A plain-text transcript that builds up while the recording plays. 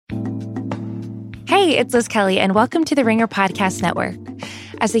Hey, it's Liz Kelly, and welcome to the Ringer Podcast Network.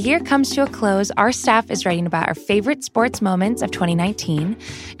 As the year comes to a close, our staff is writing about our favorite sports moments of 2019.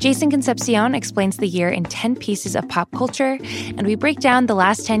 Jason Concepcion explains the year in 10 pieces of pop culture, and we break down the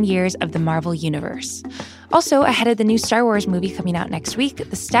last 10 years of the Marvel Universe. Also, ahead of the new Star Wars movie coming out next week,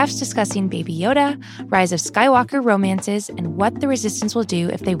 the staff's discussing Baby Yoda, Rise of Skywalker romances, and what the Resistance will do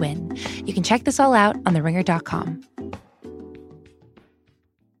if they win. You can check this all out on theringer.com.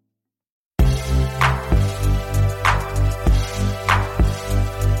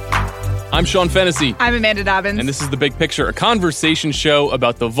 I'm Sean Fennessy. I'm Amanda Dobbins. And this is The Big Picture, a conversation show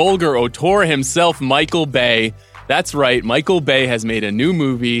about the vulgar auteur himself, Michael Bay. That's right, Michael Bay has made a new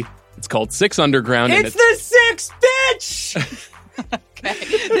movie. It's called Six Underground. It's the Six, bitch!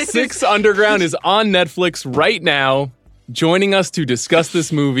 Okay. Six Underground is on Netflix right now. Joining us to discuss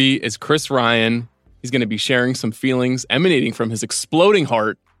this movie is Chris Ryan. He's going to be sharing some feelings emanating from his exploding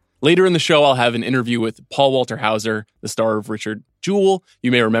heart. Later in the show, I'll have an interview with Paul Walter Hauser, the star of Richard Jewell.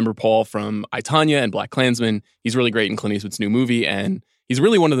 You may remember Paul from I, Tonya and BlacKkKlansman. He's really great in Clint Eastwood's new movie, and he's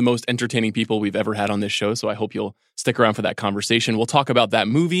really one of the most entertaining people we've ever had on this show, so I hope you'll stick around for that conversation. We'll talk about that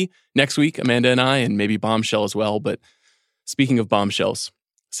movie next week, Amanda and I, and maybe Bombshell as well. But speaking of bombshells,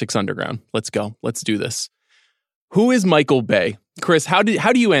 Six Underground. Let's go. Let's do this. Who is Michael Bay? Chris, how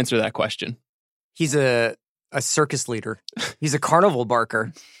do you answer that question? He's a circus leader. He's a carnival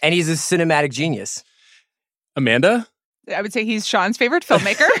barker. And he's a cinematic genius. Amanda? I would say he's Sean's favorite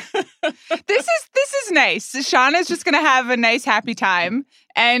filmmaker. This is nice. Sean is just going to have a nice, happy time.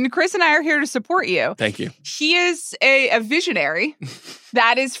 And Chris and I are here to support you. Thank you. He is a visionary.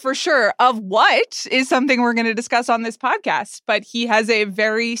 That is for sure. Of what is something we're going to discuss on this podcast. But he has a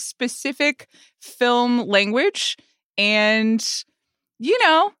very specific film language. And, you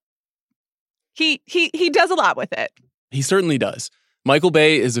know, he does a lot with it. He certainly does. Michael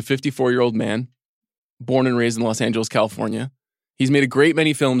Bay is a 54-year-old man, born and raised in Los Angeles, California. He's made a great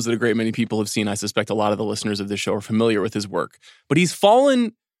many films that a great many people have seen. I suspect a lot of the listeners of this show are familiar with his work. But he's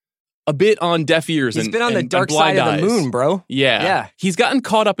fallen a bit on deaf ears. He's been on the dark side of the moon, bro. Yeah. He's gotten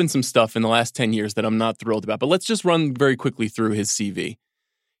caught up in some stuff in the last 10 years that I'm not thrilled about. But let's just run very quickly through his CV.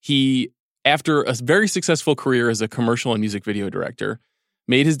 He, after a very successful career as a commercial and music video director,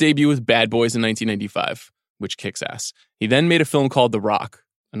 made his debut with Bad Boys in 1995, which kicks ass. He then made a film called The Rock,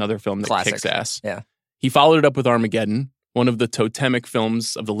 another film that kicks ass. Yeah. He followed it up with Armageddon, one of the totemic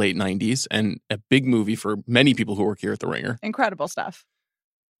films of the late 90s, and a big movie for many people who work here at The Ringer. Incredible stuff.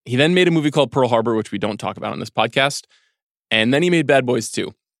 He then made a movie called Pearl Harbor, which we don't talk about on this podcast. And then he made Bad Boys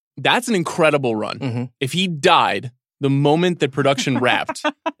 2. That's an incredible run. Mm-hmm. If he died the moment that production wrapped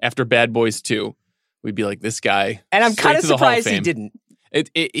after Bad Boys 2, we'd be like, this guy. And I'm kind of surprised he fame. didn't.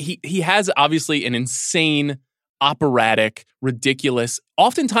 He has obviously an insane, operatic, ridiculous,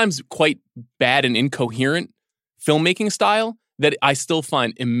 oftentimes quite bad and incoherent filmmaking style that I still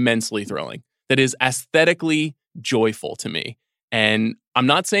find immensely thrilling, that is aesthetically joyful to me. And I'm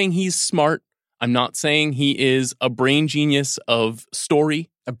not saying he's smart. I'm not saying he is a brain genius of story.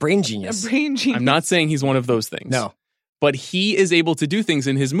 A brain genius. I'm not saying he's one of those things. No. But he is able to do things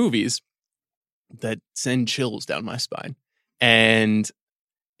in his movies that send chills down my spine. And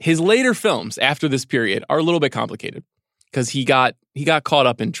his later films after this period are a little bit complicated because he got caught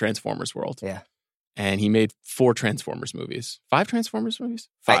up in Transformers world. Yeah. And he made 4 Transformers movies. 5 Transformers movies?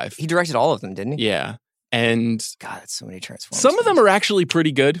 5. He directed all of them, didn't he? Yeah. And God, that's so many Transformers. some of them are actually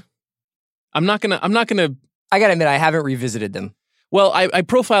pretty good. I'm not gonna I gotta admit, I haven't revisited them. Well, I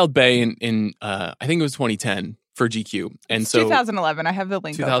profiled Bay in I think it was 2010 for GQ. And It's so 2011. I have the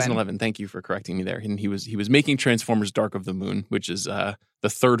link 2011. Thank you for correcting me there. And he was making Transformers Dark of the Moon, which is the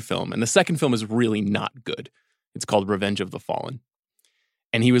third film. And the second film is really not good. It's called Revenge of the Fallen.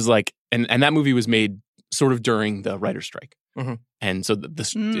 And he was like, and that movie was made sort of during the writer's strike. Mm-hmm. And so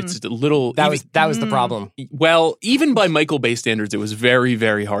it's a little... That was the problem. Well, even by Michael Bay standards, it was very,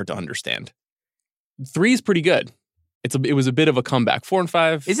 very hard to understand. 3 is pretty good. It was a bit of a comeback. 4 and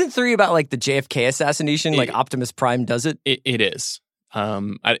 5... Isn't 3 about like the JFK assassination? Like Optimus Prime does it? It is.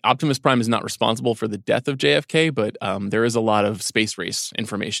 Optimus Prime is not responsible for the death of JFK, but there is a lot of space race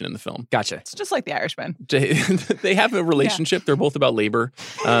information in the film. Gotcha. It's just like The Irishman. They have a relationship. Yeah. They're both about labor.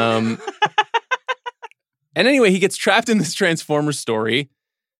 And anyway, he gets trapped in this Transformers story.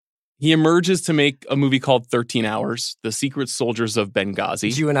 He emerges to make a movie called 13 Hours, The Secret Soldiers of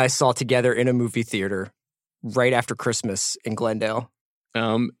Benghazi. You and I saw together in a movie theater right after Christmas in Glendale.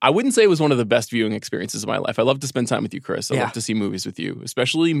 I wouldn't say it was one of the best viewing experiences of my life. I love to spend time with you, Chris. I love to see movies with you,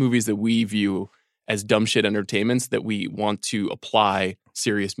 especially movies that we view as dumb shit entertainments that we want to apply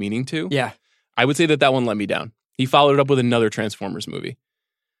serious meaning to. Yeah. I would say that one let me down. He followed it up with another Transformers movie.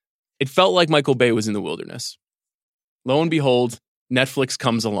 it felt like Michael Bay was in the wilderness. Lo and behold, Netflix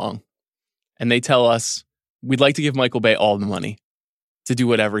comes along and they tell us, we'd like to give Michael Bay all the money to do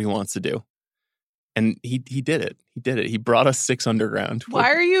whatever he wants to do. And he did it. He did it. He brought us Six Underground.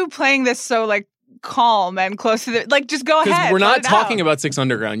 Why are you playing this so like calm and close to the just go ahead? Because we're not talking about Six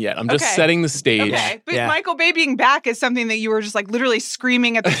Underground yet. I'm just setting the stage. Okay. But Michael Bay being back is something that you were just like literally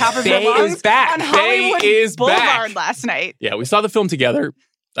screaming at the top of your lungs is back. on Hollywood Bay is Boulevard back. last night. Yeah, we saw the film together.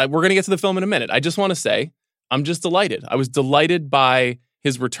 We're going to get to the film in a minute. I just want to say, I'm just delighted. I was delighted by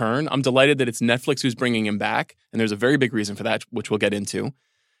his return. I'm delighted that it's Netflix who's bringing him back. And there's a very big reason for that, which we'll get into.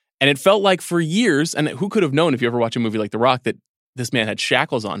 And it felt like for years, and who could have known if you ever watch a movie like The Rock that this man had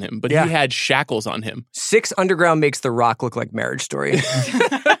shackles on him, but he had shackles on him. Six Underground makes The Rock look like Marriage Story.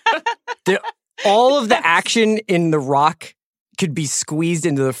 All of the action in The Rock could be squeezed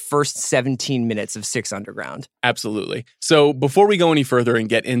into the first 17 minutes of Six Underground. Absolutely. So before we go any further and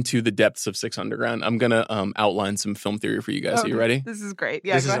get into the depths of Six Underground, I'm going to outline some film theory for you guys. Are you ready? This is great.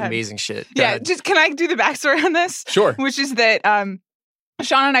 Yeah, this is go ahead. amazing shit. Just can I do the backstory on this? Sure. Which is that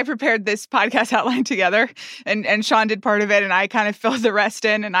Sean and I prepared this podcast outline together, and Sean did part of it, and I kind of filled the rest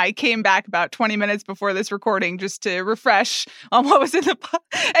in, and I came back about 20 minutes before this recording just to refresh on what was in the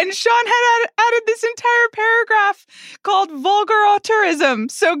and Sean had added this entire paragraph called vulgar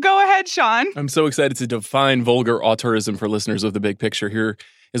auteurism. So go ahead, Sean. I'm so excited to define vulgar auteurism for listeners of The Big Picture. Here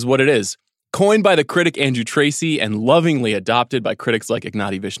is what it is. Coined by the critic Andrew Tracy and lovingly adopted by critics like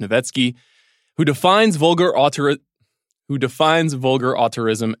Ignatiy Vishnevetsky, who defines vulgar auteurism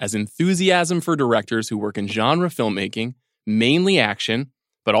as enthusiasm for directors who work in genre filmmaking, mainly action,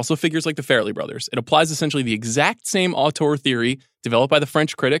 but also figures like the Farrelly brothers. It applies essentially the exact same auteur theory developed by the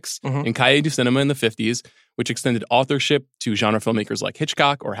French critics in Cahiers du Cinema in the 50s, which extended authorship to genre filmmakers like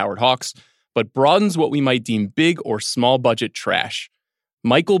Hitchcock or Howard Hawks, but broadens what we might deem big or small budget trash.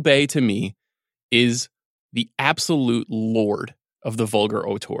 Michael Bay, to me, is the absolute lord of the vulgar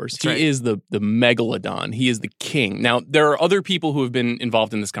auteurs. He is the megalodon. He is the king. Now, there are other people who have been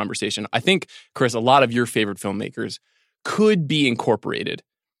involved in this conversation. I think, Chris, a lot of your favorite filmmakers could be incorporated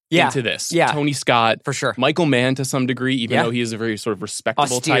into this. Yeah. Tony Scott. For sure. Michael Mann to some degree, even though he is a very sort of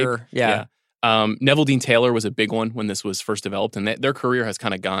respectable austere type. Yeah. Neville Dean Taylor was a big one when this was first developed, and their career has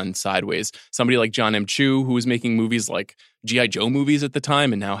kind of gone sideways. Somebody like John M. Chu, who was making movies like G.I. Joe movies at the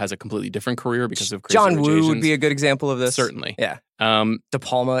time and now has a completely different career because of Crazy John Rich Woo Asians. would be a good example of this. Certainly. Yeah. De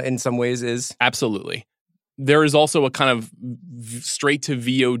Palma in some ways is. Absolutely. There is also a kind of straight to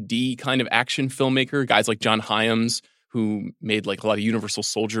VOD kind of action filmmaker, guys like John Hyams, who made like a lot of Universal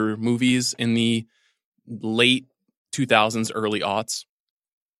Soldier movies in the late 2000s, early aughts.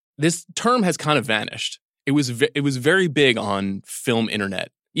 This term has kind of vanished. It was very big on film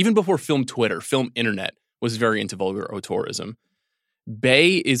internet. Even before film Twitter, film internet was very into vulgar auteurism.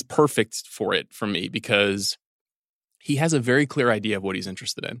 Bay is perfect for it for me because he has a very clear idea of what he's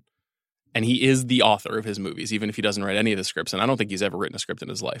interested in. And he is the author of his movies, even if he doesn't write any of the scripts. And I don't think he's ever written a script in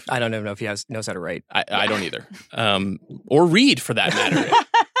his life. I don't even know if he knows how to write. I don't either. Or read, for that matter.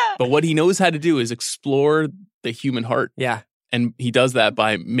 But what he knows how to do is explore the human heart. Yeah. And he does that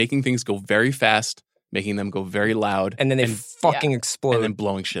by making things go very fast, making them go very loud. And then they fucking explode. And then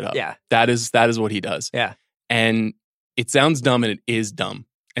blowing shit up. Yeah. That is what he does. Yeah. And it sounds dumb, and it is dumb.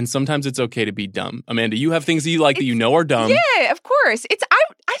 And sometimes it's okay to be dumb. Amanda, you have things that you like that you know are dumb. Yeah, of course.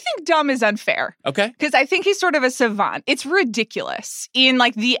 I think dumb is unfair. Okay. Because I think he's sort of a savant. It's ridiculous in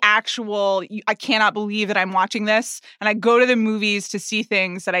like the actual, I cannot believe that I'm watching this. And I go to the movies to see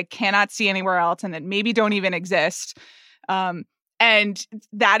things that I cannot see anywhere else and that maybe don't even exist. And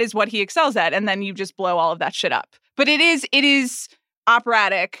that is what he excels at. And then you just blow all of that shit up. But it is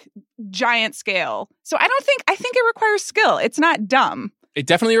operatic, giant scale. So I think it requires skill. It's not dumb. It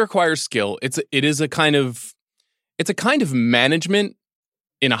definitely requires skill. It's a kind of management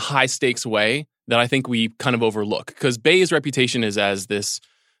in a high stakes way that I think we kind of overlook, because Bay's reputation is as this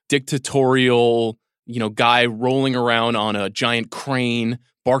dictatorial, guy rolling around on a giant crane,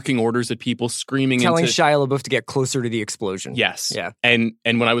 barking orders at people, screaming, telling Shia LaBeouf to get closer to the explosion. Yes. Yeah. And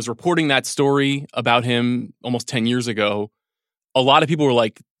when I was reporting that story about him almost 10 years ago, a lot of people were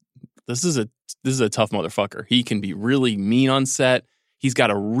like, this is a tough motherfucker. He can be really mean on set. He's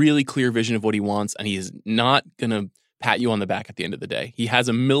got a really clear vision of what he wants, and he is not going to pat you on the back at the end of the day. He has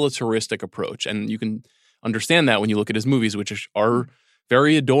a militaristic approach, and you can understand that when you look at his movies, which are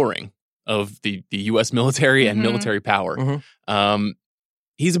very adoring of the U.S. military and military power. Mm-hmm.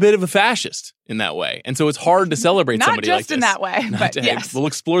 He's a bit of a fascist in that way, and so it's hard to celebrate somebody like this. Not just in that way, but yes. We'll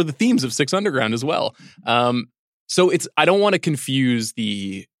explore the themes of Six Underground as well. So I don't want to confuse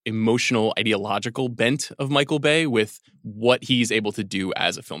the emotional, ideological bent of Michael Bay with what he's able to do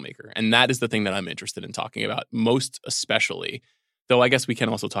as a filmmaker. And that is the thing that I'm interested in talking about, most especially. Though I guess we can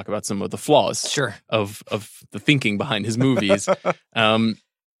also talk about some of the flaws of the thinking behind his movies.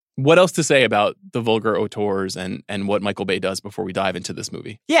 What else to say about the vulgar auteurs and what Michael Bay does before we dive into this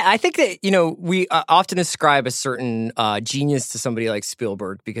movie? Yeah, I think that, we often ascribe a certain genius to somebody like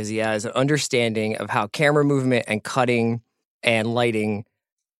Spielberg because he has an understanding of how camera movement and cutting and lighting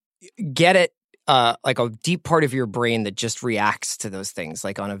get at like a deep part of your brain that just reacts to those things,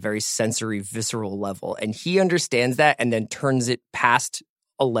 like on a very sensory, visceral level. And he understands that and then turns it past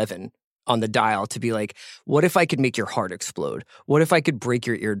 11 on the dial to be like, what if I could make your heart explode? What if I could break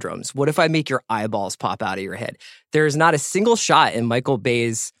your eardrums? What if I make your eyeballs pop out of your head? There is not a single shot in Michael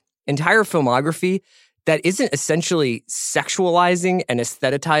Bay's entire filmography that isn't essentially sexualizing and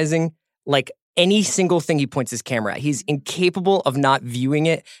aesthetizing like any single thing he points his camera at. He's incapable of not viewing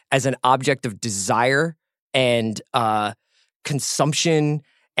it as an object of desire and consumption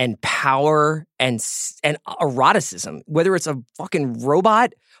and power and eroticism, whether it's a fucking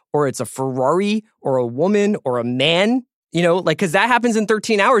robot or it's a Ferrari or a woman or a man, because that happens in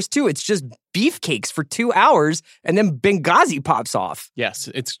 13 hours too. It's just beefcakes for 2 hours and then Benghazi pops off. Yes,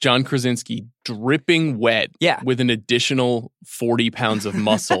 it's John Krasinski dripping wet with an additional 40 pounds of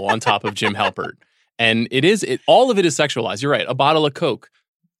muscle on top of Jim Halpert. And all of it is sexualized. You're right. A bottle of Coke,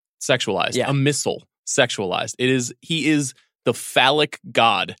 sexualized. Yeah. A missile, sexualized. He is the phallic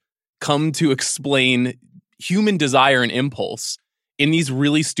god come to explain human desire and impulse in these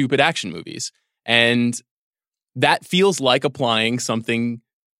really stupid action movies. And that feels like applying something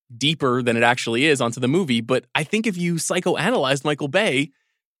deeper than it actually is onto the movie. But I think if you psychoanalyzed Michael Bay,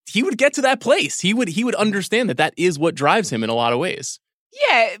 he would get to that place. He would understand that is what drives him in a lot of ways.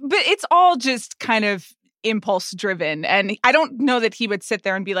 Yeah, but it's all just kind of impulse driven. And I don't know that he would sit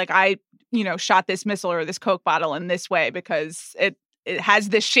there and be like, I shot this missile or this Coke bottle in this way because it has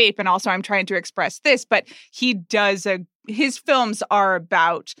this shape and also I'm trying to express this. But he does his films are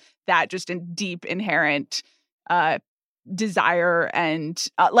about that just in deep inherent desire and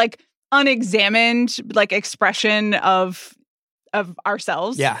like unexamined like expression of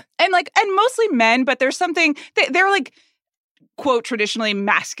ourselves. Yeah. And mostly men, but there's something they're like quote traditionally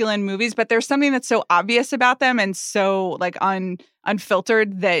masculine movies, but there's something that's so obvious about them and so like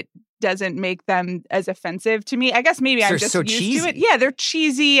unfiltered that doesn't make them as offensive to me. I guess maybe I'm just so used cheesy. To it. Yeah, they're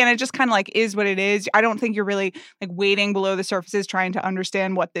cheesy and it just kind of like is what it is. I don't think you're really like wading below the surfaces trying to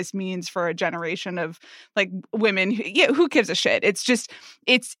understand what this means for a generation of like women. Who gives a shit? It's just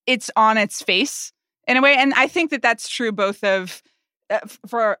it's on its face in a way. And I think that that's true both of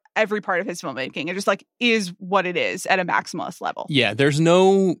for every part of his filmmaking. It just like is what it is at a maximalist level. Yeah,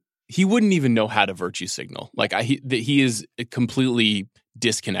 he wouldn't even know how to virtue signal. Like he is completely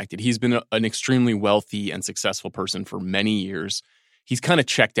disconnected. He's been an extremely wealthy and successful person for many years. He's kind of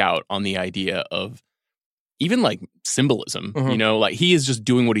checked out on the idea of even like symbolism, like he is just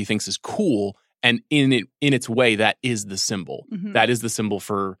doing what he thinks is cool. And in its way, that is the symbol. Mm-hmm. That is the symbol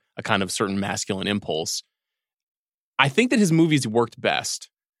for a kind of certain masculine impulse. I think that his movies worked best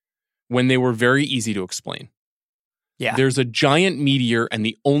when they were very easy to explain. Yeah. There's a giant meteor and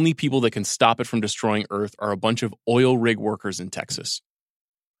the only people that can stop it from destroying Earth are a bunch of oil rig workers in Texas.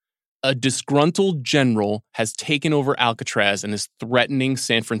 A disgruntled general has taken over Alcatraz and is threatening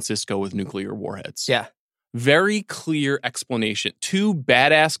San Francisco with nuclear warheads. Yeah. Very clear explanation. 2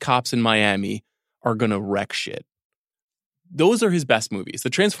 badass cops in Miami are going to wreck shit. Those are his best movies. The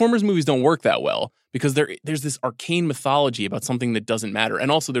Transformers movies don't work that well because there's this arcane mythology about something that doesn't matter. And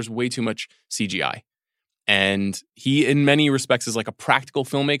also there's way too much CGI. And he, in many respects, is like a practical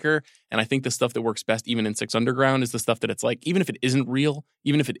filmmaker. And I think the stuff that works best, even in Six Underground, is the stuff that it's like, even if it isn't real,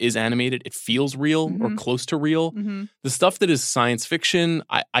 even if it is animated, it feels real or close to real. Mm-hmm. The stuff that is science fiction,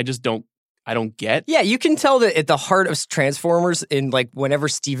 I just don't get. Yeah, you can tell that at the heart of Transformers, in like whenever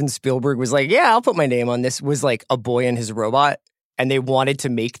Steven Spielberg was like, yeah, I'll put my name on this, was like a boy and his robot. And they wanted to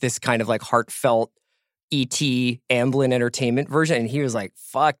make this kind of like heartfelt E.T. Amblin Entertainment version. And he was like,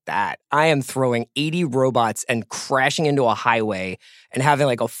 fuck that. I am throwing 80 robots and crashing into a highway and having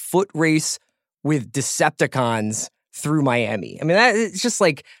like a foot race with Decepticons through Miami. I mean, it's just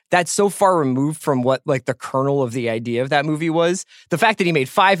like, that's so far removed from what like the kernel of the idea of that movie was. The fact that he made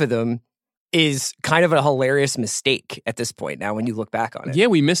 5 of them is kind of a hilarious mistake at this point now when you look back on it. Yeah,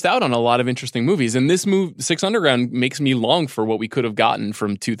 we missed out on a lot of interesting movies. And this Six Underground makes me long for what we could have gotten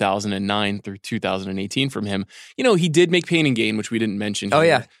from 2009 through 2018 from him. He did make Pain and Gain, which we didn't mention here,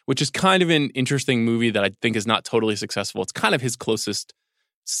 yeah. Which is kind of an interesting movie that I think is not totally successful. It's kind of his closest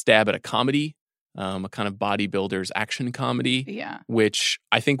stab at a comedy a kind of bodybuilders action comedy. Yeah. Which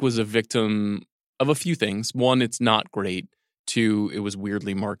I think was a victim of a few things. One, it's not great. Two, it was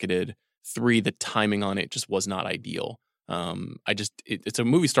weirdly marketed. Three, the timing on it just was not ideal. It's a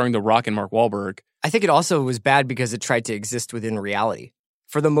movie starring The Rock and Mark Wahlberg. I think it also was bad because it tried to exist within reality.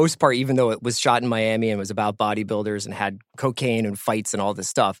 For the most part, even though it was shot in Miami and was about bodybuilders and had cocaine and fights and all this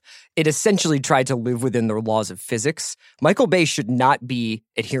stuff, it essentially tried to live within the laws of physics. Michael Bay should not be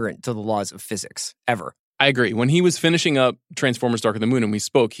adherent to the laws of physics, ever. I agree. When he was finishing up Transformers Dark of the Moon and we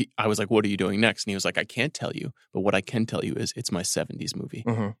spoke, I was like, what are you doing next? And he was like, I can't tell you. But what I can tell you is it's my 70s movie.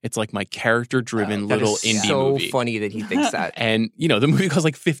 Mm-hmm. It's like my character-driven little indie movie. So funny that he thinks that. And, the movie costs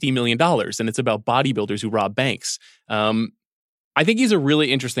like $50 million and it's about bodybuilders who rob banks. I think he's a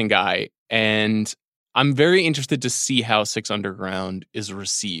really interesting guy, and I'm very interested to see how Six Underground is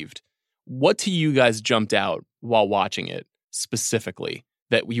received. What to you guys jumped out while watching it specifically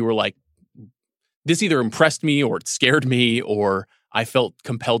that you were like, this either impressed me or it scared me or I felt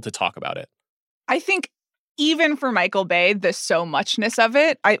compelled to talk about it? I think even for Michael Bay, the so muchness of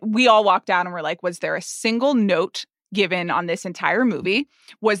it, we all walked out and were like, was there a single note given on this entire movie?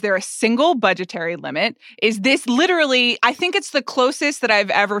 Was there a single budgetary limit? Is this literally, I think it's the closest that I've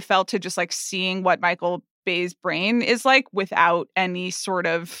ever felt to just like seeing what Michael Bay's brain is like without any sort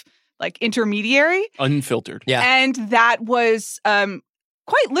of like intermediary. Unfiltered. Yeah. And that was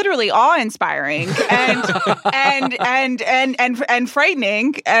quite literally awe-inspiring and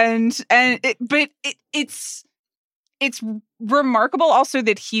frightening but it's remarkable also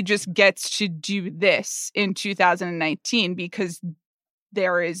that he just gets to do this in 2019 because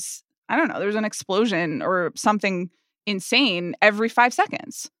there is, I don't know, there's an explosion or something insane every 5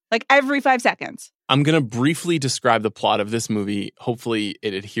 seconds. Like every 5 seconds. I'm going to briefly describe the plot of this movie. Hopefully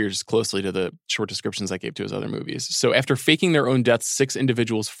it adheres closely to the short descriptions I gave to his other movies. So after faking their own deaths, 6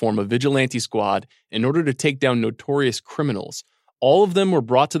 individuals form a vigilante squad in order to take down notorious criminals. All of them were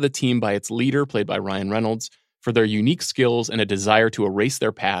brought to the team by its leader, played by Ryan Reynolds, for their unique skills and a desire to erase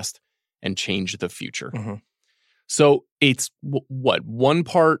their past and change the future. Mm-hmm. So it's what? One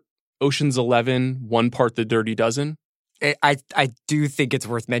part Ocean's 11, one part The Dirty Dozen? I do think it's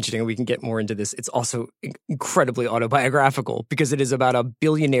worth mentioning, and we can get more into this. It's also incredibly autobiographical because it is about a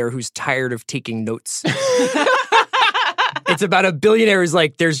billionaire who's tired of taking notes. It's about a billionaire who's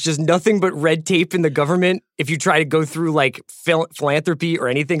like, there's just nothing but red tape in the government if you try to go through like philanthropy or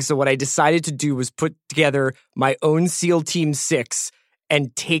anything. So what I decided to do was put together my own SEAL Team 6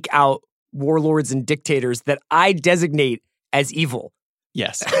 and take out warlords and dictators that I designate as evil.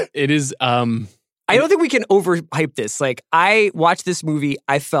 Yes, it is. I don't think we can overhype this. Like, I watched this movie,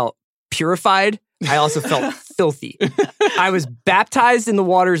 I felt purified. I also felt filthy. I was baptized in the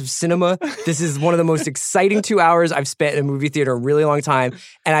waters of cinema. This is one of the most exciting 2 hours I've spent in a movie theater in a really long time.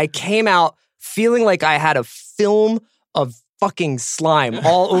 And I came out feeling like I had a film of fucking slime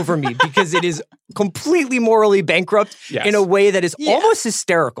all over me because it is completely morally bankrupt in a way that is almost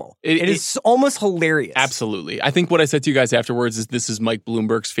hysterical. It is almost hilarious. Absolutely. I think what I said to you guys afterwards is this is Mike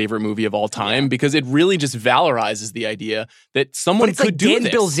Bloomberg's favorite movie of all time because it really just valorizes the idea that someone could do Dan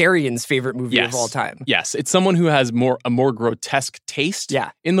this. Bilzerian's favorite movie of all time. Yes. It's someone who has a more grotesque taste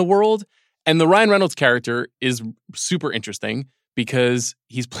in the world. And the Ryan Reynolds character is super interesting because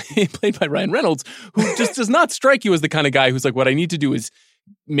he's played by Ryan Reynolds, who just does not strike you as the kind of guy who's like, what I need to do is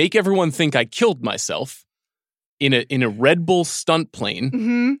make everyone think I killed myself in a Red Bull stunt plane.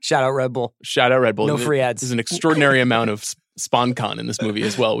 Mm-hmm. Shout out Red Bull. Shout out Red Bull. No free ads. There's an extraordinary amount of SpawnCon in this movie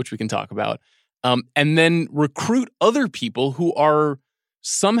as well, which we can talk about. And then recruit other people who are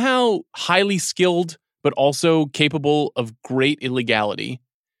somehow highly skilled, but also capable of great illegality,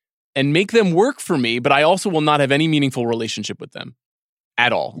 and make them work for me, but I also will not have any meaningful relationship with them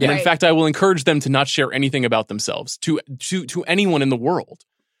at all. Yeah. And in fact, I will encourage them to not share anything about themselves to anyone in the world.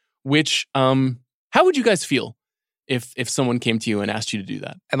 Which, how would you guys feel if someone came to you and asked you to do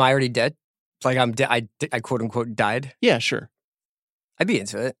that? Am I already dead? Like I quote unquote died? Yeah, sure. I'd be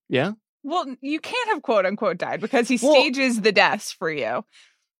into it. Yeah? Well, you can't have quote unquote died because he stages the deaths for you.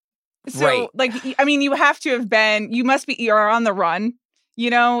 So, like, I mean, you have to have been, you're on the run. You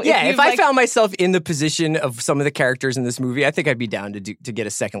know, if I found myself in the position of some of the characters in this movie, I think I'd be down to get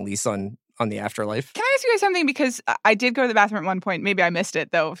a second lease on the afterlife. Can I ask you guys something? Because I did go to the bathroom at one point. Maybe I missed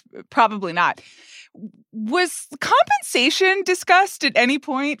it, though. Probably not. Was compensation discussed at any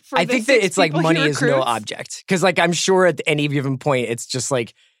point for I think that it's like money is no object. Because like I'm sure at any given point, it's just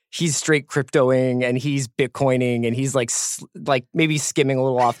like he's straight cryptoing and he's Bitcoining and he's like maybe skimming a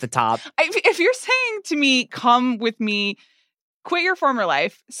little off the top. If you're saying to me, come with me, quit your former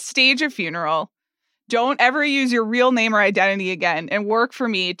life, stage a funeral, don't ever use your real name or identity again, and work for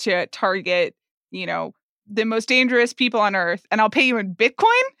me to target the most dangerous people on earth, and I'll pay you in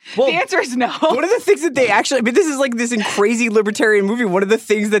Bitcoin? Well, the answer is no. One of the things that they actually, this is like this crazy libertarian movie. One of the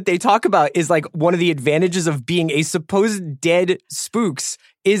things that they talk about is like one of the advantages of being a supposed dead spooks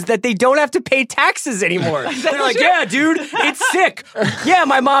is that they don't have to pay taxes anymore. They're like, yeah, dude, it's sick. Yeah,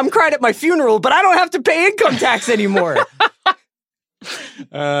 my mom cried at my funeral, but I don't have to pay income tax anymore.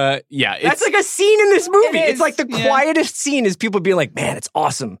 That's like a scene in this movie. It's like the quietest scene is people being like, man, it's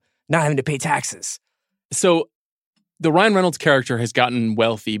awesome not having to pay taxes. So the Ryan Reynolds character has gotten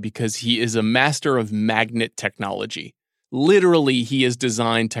wealthy because he is a master of magnet technology. Literally, he has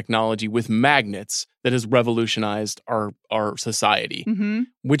designed technology with magnets that has revolutionized our society,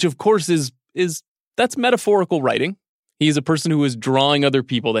 which of course that's metaphorical writing. He is a person who is drawing other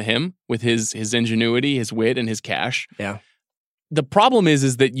people to him with his ingenuity, his wit, and his cash. Yeah. The problem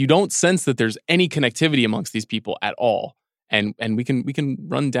is that you don't sense that there's any connectivity amongst these people at all. And we can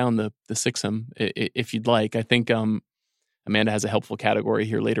run down the sixum if you'd like. I think Amanda has a helpful category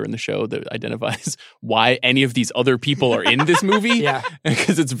here later in the show that identifies why any of these other people are in this movie. Yeah,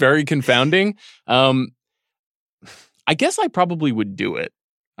 because it's very confounding. I guess I probably would do it.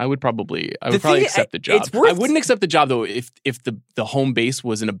 I would probably accept the job. I wouldn't accept the job though if the home base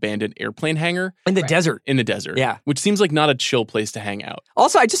was an abandoned airplane hangar in the desert. In the desert, yeah, which seems like not a chill place to hang out.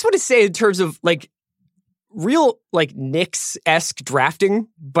 Also, I just want to say in terms of like real like Knicks-esque drafting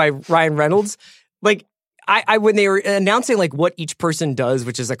by Ryan Reynolds, like I when they were announcing like what each person does,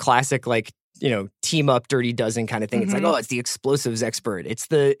 which is a classic like team up Dirty Dozen kind of thing. It's like, oh, it's the explosives expert. It's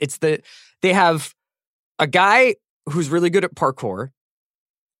the they have a guy who's really good at parkour.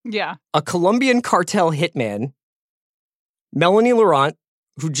 Yeah. A Colombian cartel hitman, Melanie Laurent,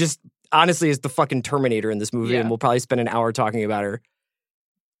 who just honestly is the fucking Terminator in this movie, and we'll probably spend an hour talking about her.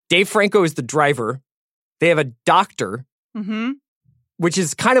 Dave Franco is the driver. They have a doctor, which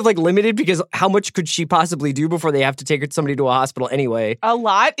is kind of like limited because how much could she possibly do before they have to take somebody to a hospital anyway? A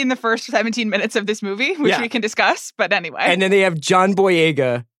lot in the first 17 minutes of this movie, which we can discuss, but anyway. And then they have John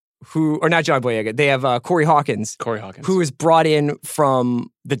Boyega, they have Corey Hawkins, who is brought in from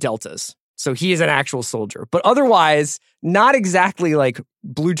the Deltas. So he is an actual soldier, but otherwise not exactly like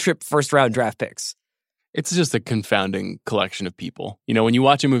blue chip first round draft picks. It's just a confounding collection of people. When you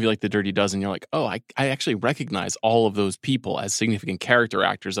watch a movie like The Dirty Dozen, you're like, oh, I actually recognize all of those people as significant character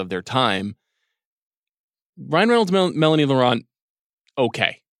actors of their time. Ryan Reynolds, Melanie Laurent,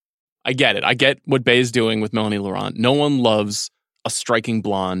 okay. I get it. I get what Bay is doing with Melanie Laurent. No one loves a striking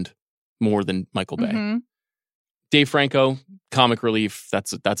blonde more than Michael Bay. Dave Franco, comic relief,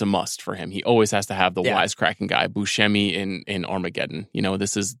 that's a must for him. He always has to have the wisecracking guy, Buscemi in Armageddon.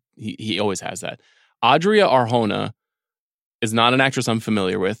 He always has that. Adria Arjona is not an actress I'm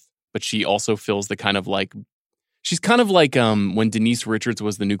familiar with, but she also fills the kind of like, she's kind of like when Denise Richards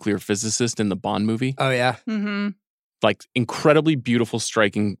was the nuclear physicist in the Bond movie. Oh, yeah. Like incredibly beautiful,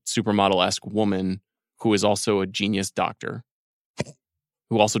 striking, supermodel-esque woman who is also a genius doctor,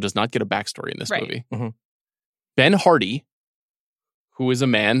 who also does not get a backstory in this movie. Ben Hardy, who is a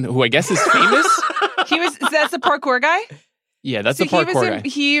man who I guess is famous. That's the parkour guy? Yeah, that's the parkour guy.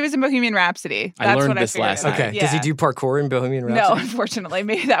 He was in Bohemian Rhapsody. That's I learned what this last night. Okay. Does he do parkour in Bohemian Rhapsody? No, unfortunately.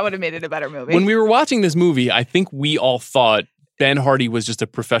 Maybe that would have made it a better movie. When we were watching this movie, I think we all thought Ben Hardy was just a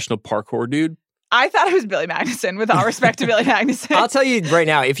professional parkour dude. I thought it was Billy Magnuson, with all respect to Billy Magnuson. I'll tell you right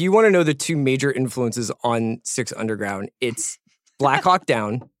now, if you want to know the two major influences on Six Underground, it's Black Hawk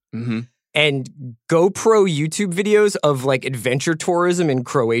Down and GoPro YouTube videos of like adventure tourism in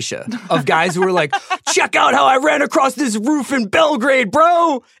Croatia of guys who are like, check out how I ran across this roof in Belgrade,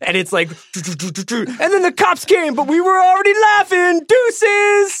 bro. And it's like, and then the cops came, but we were already laughing.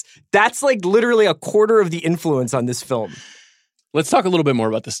 Deuces. That's like literally a quarter of the influence on this film. Let's talk a little bit more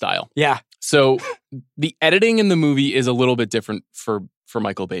about the style. Yeah. So the editing in the movie is a little bit different for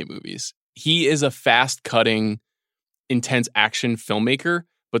Michael Bay movies. He is a fast-cutting, intense action filmmaker.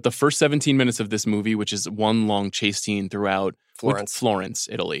 But the first 17 minutes of this movie, which is one long chase scene throughout Florence,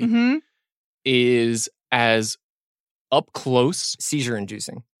 Italy, is as up close,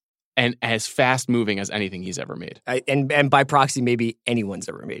 seizure-inducing, and as fast-moving as anything he's ever made. And by proxy, maybe anyone's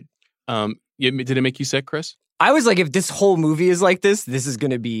ever made. Did it make you sick, Chris? I was like, if this whole movie is like this is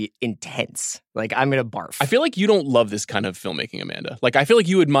going to be intense. Like, I'm going to barf. I feel like you don't love this kind of filmmaking, Amanda. Like, I feel like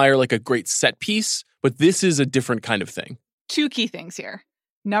you admire like a great set piece, but this is a different kind of thing. Two key things here.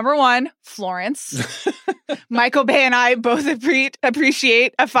 Number one, Florence. Michael Bay and I both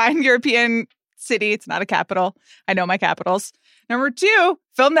appreciate a fine European city. It's not a capital. I know my capitals. Number two,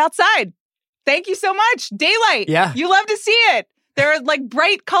 filmed outside. Thank you so much. Daylight. Yeah. You love to see it. There are like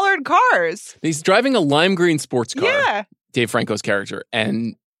bright colored cars. He's driving a lime green sports car. Yeah. Dave Franco's character.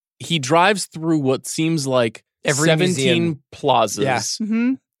 And he drives through what seems like Every 17 museum. plazas. Yeah.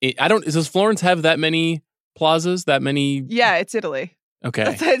 Mm-hmm. Does Florence have that many plazas? That many? Yeah, it's Italy.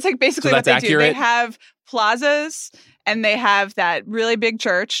 Okay. It's like basically So what that's they do. They accurate? have plazas and they have that really big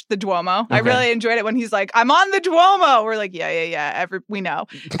church, the Duomo. I Okay. really enjoyed it when he's like, "I'm on the Duomo." We're like, yeah. We know.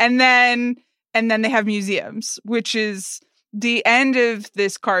 and then they have museums, which is the end of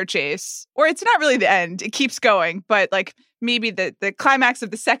this car chase. Or it's not really the end. It keeps going, but like maybe the climax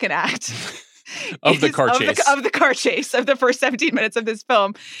of the second act. Of the car chase. Of the car chase of the first 17 minutes of this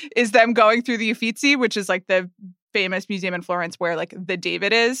film is them going through the Uffizi, which is like the famous museum in Florence where like the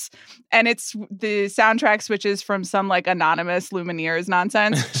David is. And it's the soundtrack switches from some like anonymous Lumineers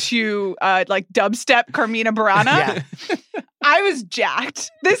nonsense to like dubstep Carmina Burana. Yeah. I was jacked.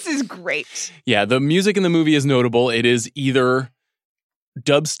 This is great. Yeah, the music in the movie is notable. It is either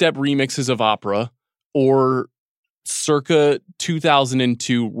dubstep remixes of opera or circa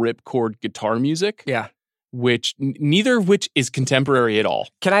 2002 ripcord guitar music. Yeah. Which neither of which is contemporary at all.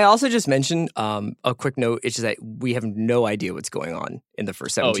 Can I also just mention a quick note? It's just that we have no idea what's going on in the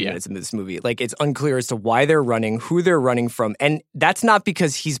first 17 minutes of this movie. Like, it's unclear as to why they're running, who they're running from. And that's not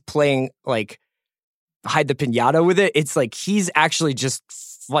because he's playing, like, hide the pinata with it. It's like he's actually just,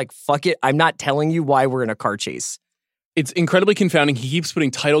 like, fuck it. I'm not telling you why we're in a car chase. It's incredibly confounding. He keeps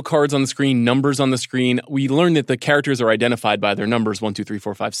putting title cards on the screen, numbers on the screen. We learn that the characters are identified by their numbers, 1, 2, 3,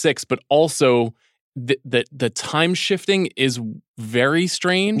 4, 5, 6, but also the time shifting is very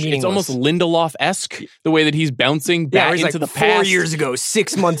strange. Meaningless. It's almost Lindelof-esque, the way that he's bouncing back into like the 4 past. years ago,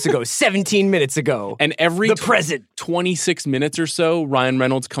 6 months ago, 17 minutes ago. And every the present 26 minutes or so, Ryan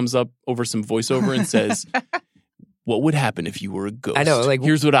Reynolds comes up over some voiceover and says, "What would happen if you were a ghost? I know, like,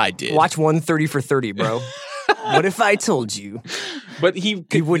 here's what I did." Watch 130 for 30, bro. What if I told you But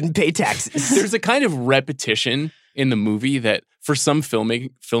he wouldn't pay taxes? There's a kind of repetition in the movie that for some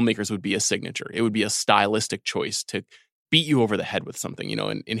filmmakers would be a signature. It would be a stylistic choice to beat you over the head with something. You know,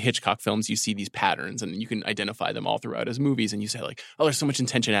 in Hitchcock films, you see these patterns and you can identify them all throughout his movies. And you say like, oh, there's so much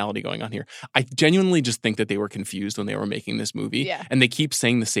intentionality going on here. I genuinely just think that they were confused when they were making this movie. Yeah. And they keep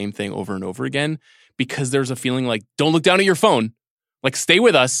saying the same thing over and over again because there's a feeling like, don't look down at your phone. Like, stay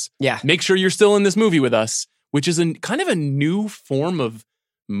with us. Yeah. Make sure you're still in this movie with us, which is kind of a new form of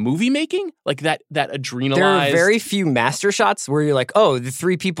movie making, like that adrenalized. There are very few master shots where you're like, oh, the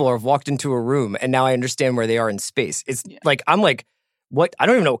three people have walked into a room and now I understand where they are in space. It's like, I'm like, what? I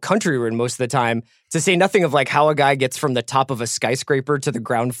don't even know what country we're in most of the time, to say nothing of like how a guy gets from the top of a skyscraper to the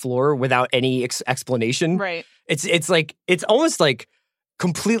ground floor without any explanation. Right. It's like, it's almost like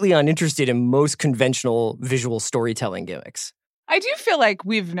completely uninterested in most conventional visual storytelling gimmicks. I do feel like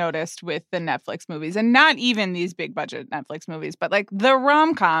we've noticed with the Netflix movies, and not even these big budget Netflix movies, but like the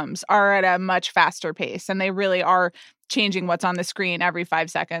rom-coms are at a much faster pace, and they really are changing what's on the screen every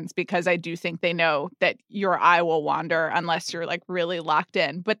 5 seconds, because I do think they know that your eye will wander unless you're like really locked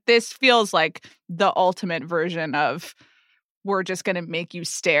in. But this feels like the ultimate version of, we're just going to make you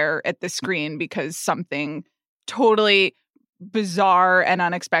stare at the screen because something totally bizarre and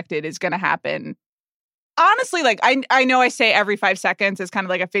unexpected is going to happen. Honestly, like I know I say every 5 seconds is kind of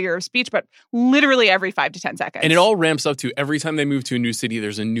like a figure of speech, but literally every 5 to 10 seconds. And it all ramps up to every time they move to a new city,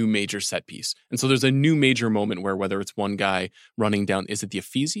 there's a new major set piece. And so there's a new major moment where, whether it's one guy running down, is it the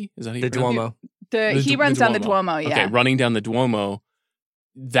Uffizi? Is that how you The pronounce Duomo. He runs down the Duomo, yeah. Okay, running down the Duomo,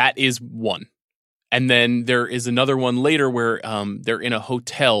 that is one. And then there is another one later where they're in a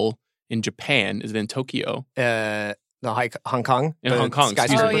hotel in Japan. Is it in Tokyo? Hong Kong? In Hong Kong,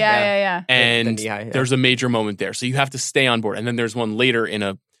 excuse Oh, me. yeah. And The Nihai, yeah. there's a major moment there. So you have to stay on board. And then there's one later in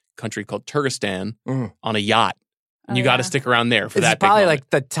a country called Turkestan on a yacht. And you got to stick around there for This that is probably big like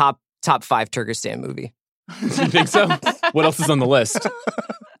the top 5 Turkestan movie. You think so? What else is on the list?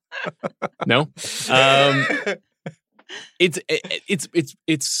 No?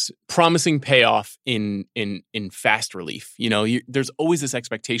 It's promising payoff in fast relief. You know, there's always this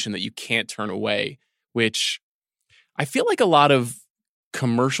expectation that you can't turn away, which I feel like a lot of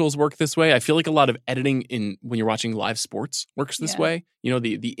commercials work this way. I feel like a lot of editing when you're watching live sports works this way. You know,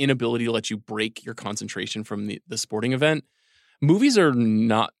 the inability to let you break your concentration from the sporting event. Movies are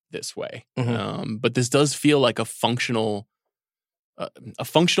not this way. Mm-hmm. But this does feel like a functional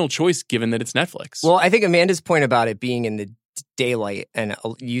choice, given that it's Netflix. Well, I think Amanda's point about it being in the daylight and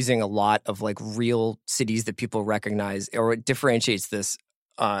using a lot of like real cities that people recognize, or it differentiates this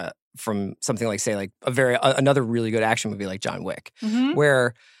from something like, say, like another really good action movie like John Wick,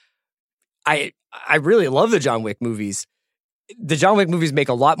 where I really love the John Wick movies. The John Wick movies make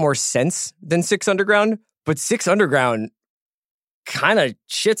a lot more sense than Six Underground, but Six Underground kind of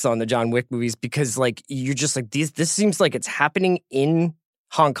shits on the John Wick movies because like you're just like, this seems like it's happening in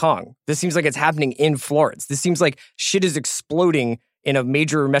Hong Kong. This seems like it's happening in Florence. This seems like shit is exploding in a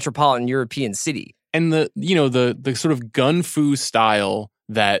major metropolitan European city. And the sort of gun fu style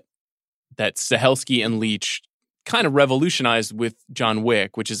that Stahelski and Leach kind of revolutionized with John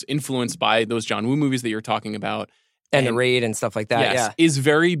Wick, which is influenced by those John Woo movies that you're talking about. And The Raid and stuff like that. Yes, is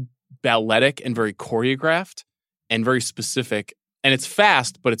very balletic and very choreographed and very specific. And it's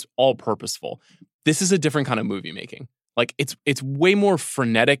fast, but it's all purposeful. This is a different kind of movie making. Like it's way more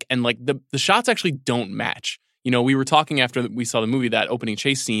frenetic, and like the shots actually don't match. We were talking after we saw the movie, that opening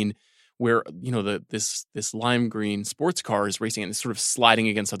chase scene where, this lime green sports car is racing and it's sort of sliding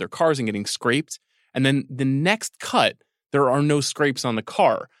against other cars and getting scraped. And then the next cut, there are no scrapes on the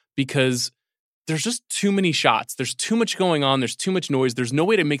car because there's just too many shots. There's too much going on. There's too much noise. There's no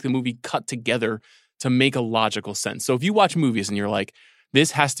way to make the movie cut together to make a logical sense. So if you watch movies and you're like,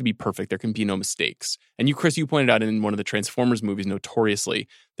 this has to be perfect, there can be no mistakes. And you, Chris, you pointed out in one of the Transformers movies, notoriously,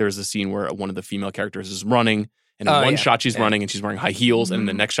 there's a scene where one of the female characters is running, and in one shot she's running and she's wearing high heels, and in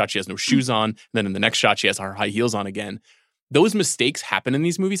the next shot she has no shoes on, and then in the next shot she has her high heels on again. Those mistakes happen in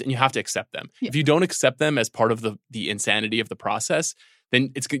these movies, and you have to accept them. Yeah. If you don't accept them as part of the insanity of the process,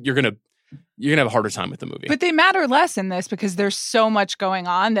 then you're gonna have a harder time with the movie. But they matter less in this because there's so much going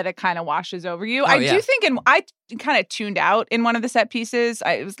on that it kind of washes over you. I do think I kind of tuned out in one of the set pieces.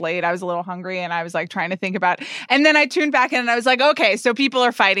 It was late. I was a little hungry and I was like trying to think about, and then I tuned back in and I was like, okay, so people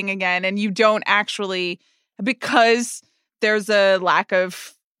are fighting again, and you don't actually, because there's a lack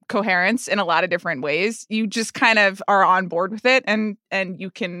of coherence in a lot of different ways, you just kind of are on board with it, and you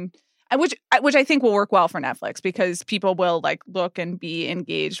can, which I think will work well for Netflix because people will like look and be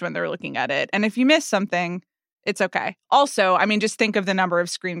engaged when they're looking at it. And if you miss something, it's okay. Also, I mean, just think of the number of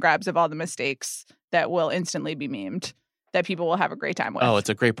screen grabs of all the mistakes that will instantly be memed that people will have a great time with. Oh, it's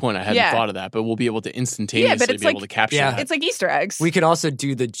a great point. I hadn't thought of that, but we'll be able to instantaneously be able to capture that. It's like Easter eggs. We can also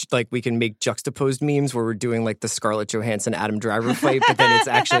do we can make juxtaposed memes where we're doing like the Scarlett Johansson Adam Driver fight, but then it's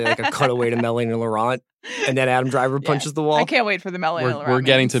actually like a cutaway to Melanie Laurent, and then Adam Driver punches the wall. I can't wait for the Melanie Laurent. We're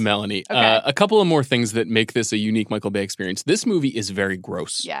getting to Melanie. Okay. A couple of more things that make this a unique Michael Bay experience. This movie is very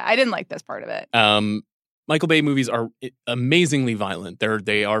gross. Yeah, I didn't like this part of it. Michael Bay movies are amazingly violent.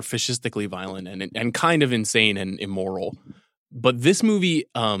 They are fascistically violent and kind of insane and immoral. But this movie,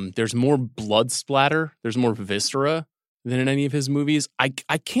 there's more blood splatter. There's more viscera than in any of his movies. I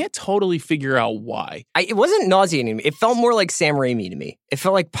can't totally figure out why. It wasn't nauseating me. It felt more like Sam Raimi to me. It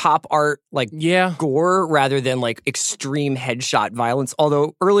felt like pop art, like gore, rather than like extreme headshot violence.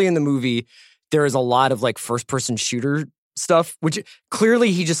 Although early in the movie, there is a lot of like first-person shooter stuff, which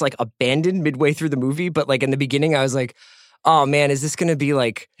clearly he just like abandoned midway through the movie. But like in the beginning, I was like, oh man, is this going to be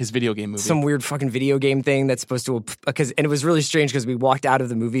like his video game movie? Some weird fucking video game thing that's supposed to, and it was really strange because we walked out of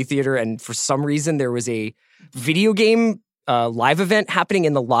the movie theater and for some reason there was a video game live event happening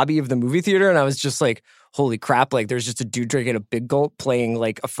in the lobby of the movie theater, and I was just like, holy crap, like there's just a dude drinking a Big Gulp playing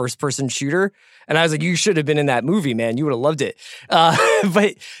like a first person shooter, and I was like, you should have been in that movie, man, you would have loved it.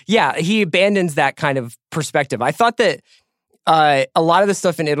 But yeah, he abandons that kind of perspective. I thought that a lot of the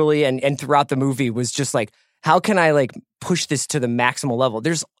stuff in Italy and throughout the movie was just like, how can I like push this to the maximal level?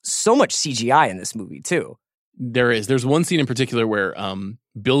 There's so much CGI in this movie too. There is. There's one scene in particular where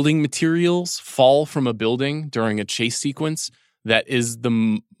building materials fall from a building during a chase sequence that is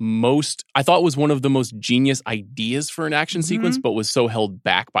the most, I thought was one of the most genius ideas for an action sequence, but was so held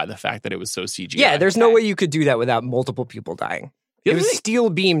back by the fact that it was so CGI. Yeah, there's no way you could do that without multiple people dying. It was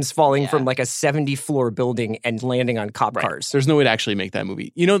steel beams falling from like a 70-floor building and landing on cop cars. There's no way to actually make that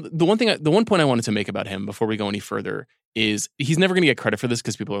movie. You know, the one point I wanted to make about him before we go any further is he's never going to get credit for this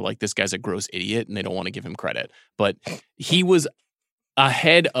because people are like, this guy's a gross idiot, and they don't want to give him credit. But he was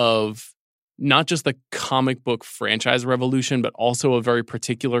ahead of not just the comic book franchise revolution, but also a very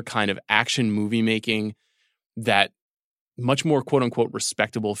particular kind of action movie making that much more quote unquote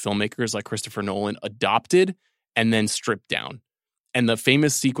respectable filmmakers like Christopher Nolan adopted and then stripped down. And the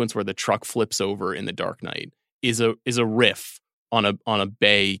famous sequence where the truck flips over in The Dark Knight is a riff on a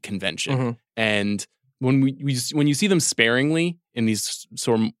Bay convention. And when you see them sparingly in these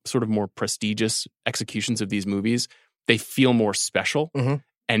sort of more prestigious executions of these movies, they feel more special.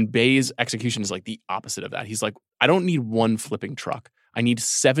 And Bay's execution is like the opposite of that. He's like, I don't need one flipping truck. I need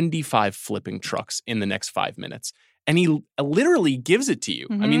 75 flipping trucks in the next 5 minutes. And he literally gives it to you.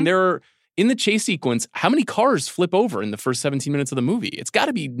 I mean, there are, in the chase sequence, how many cars flip over in the first 17 minutes of the movie? It's got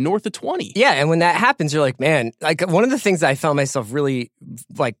to be north of 20. Yeah, and when that happens, you're like, man, like one of the things that I found myself really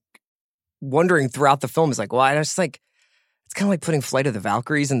like wondering throughout the film is like, well, I was like, it's kind of like putting Flight of the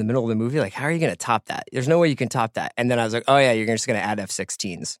Valkyries in the middle of the movie. Like, how are you going to top that? There's no way you can top that. And then I was like, oh yeah, you're just going to add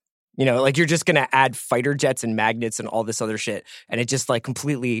F-16s. You know, like you're just going to add fighter jets and magnets and all this other shit. And it just like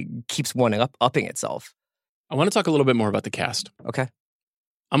completely keeps upping itself. I want to talk a little bit more about the cast. Okay.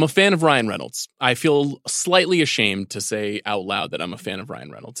 I'm a fan of Ryan Reynolds. I feel slightly ashamed to say out loud that I'm a fan of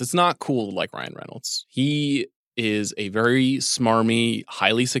Ryan Reynolds. It's not cool to like Ryan Reynolds. He is a very smarmy,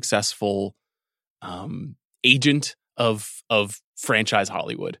 highly successful agent of franchise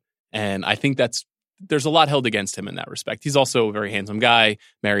Hollywood. And I think there's a lot held against him in that respect. He's also a very handsome guy,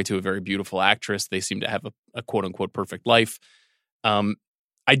 married to a very beautiful actress. They seem to have a quote unquote perfect life.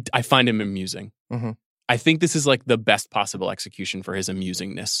 I find him amusing. Mm-hmm. I think this is like the best possible execution for his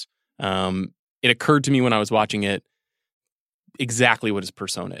amusingness. It occurred to me when I was watching it exactly what his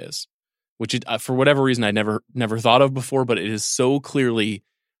persona is, which for whatever reason I never thought of before, but it is so clearly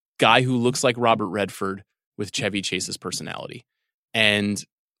guy who looks like Robert Redford with Chevy Chase's personality. And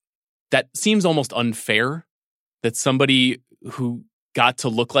that seems almost unfair that somebody who got to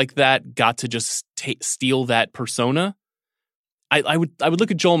look like that got to just steal that persona. I would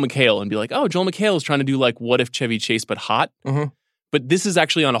look at Joel McHale and be like, oh, Joel McHale is trying to do like What If Chevy Chase but hot. Mm-hmm. But this is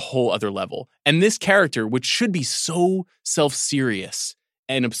actually on a whole other level. And this character, which should be so self-serious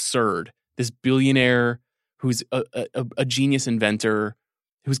and absurd, this billionaire who's a genius inventor,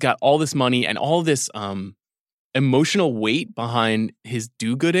 who's got all this money and all this emotional weight behind his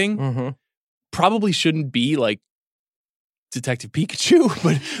do-gooding, Mm-hmm. probably shouldn't be like Detective Pikachu,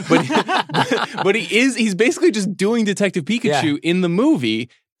 but he's basically just doing Detective Pikachu in the movie,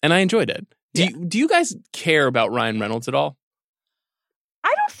 and I enjoyed it. Do you guys care about Ryan Reynolds at all?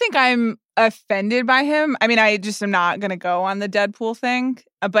 I don't think I'm offended by him. I mean, I just am not going to go on the Deadpool thing,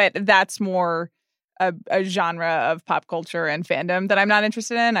 but that's more a genre of pop culture and fandom that I'm not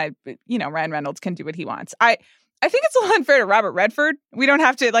interested in. Ryan Reynolds can do what he wants. I think it's a little unfair to Robert Redford. We don't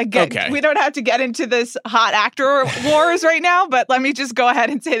have to we don't have to get into this hot actor wars right now, but let me just go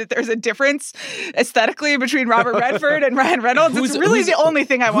ahead and say that there's a difference aesthetically between Robert Redford and Ryan Reynolds. It's really the only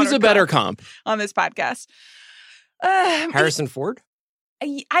thing I want to Who's a better comp on this podcast? Harrison Ford?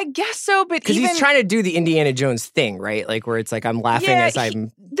 I guess so, but because he's trying to do the Indiana Jones thing, right? Like where it's like I'm laughing as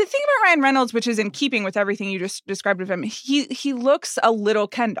I'm. The thing about Ryan Reynolds, which is in keeping with everything you just described of him, he looks a little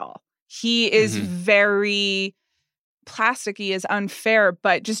Ken doll. He is very plasticky, is unfair,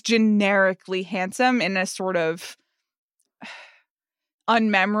 but just generically handsome in a sort of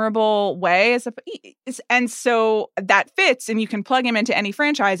unmemorable way. And so that fits, and you can plug him into any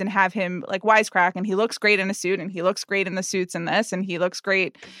franchise and have him like wisecrack, and he looks great in a suit, and he looks great in the suits in this, and he looks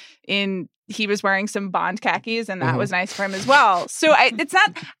great he was wearing some Bond khakis, and that was nice for him as well. So it's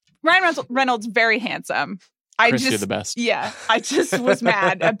not Ryan Reynolds very handsome. Chris, you're the best. Yeah, I just was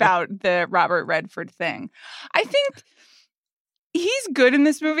mad about the Robert Redford thing. I think he's good in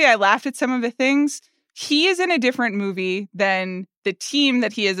this movie. I laughed at some of the things. He is in a different movie than the team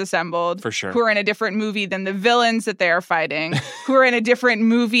that he has assembled. For sure. Who are in a different movie than the villains that they are fighting. Who are in a different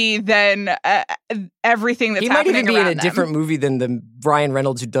movie than everything that's happening around them. He might even be in a different movie than the Ryan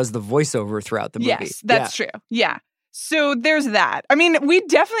Reynolds who does the voiceover throughout the movie. Yes, that's true. Yeah. So there's that. I mean, we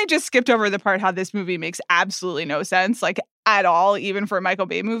definitely just skipped over the part how this movie makes absolutely no sense, like at all, even for a Michael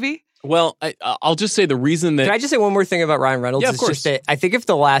Bay movie. Well, I'll just say the reason that... Can I just say one more thing about Ryan Reynolds? Yeah, of course. Just that I think if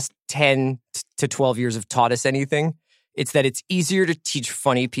the last 10 to 12 years have taught us anything, it's that it's easier to teach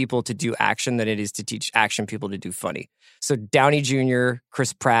funny people to do action than it is to teach action people to do funny. So Downey Jr.,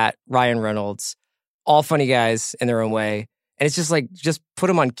 Chris Pratt, Ryan Reynolds, all funny guys in their own way. And it's just like, just put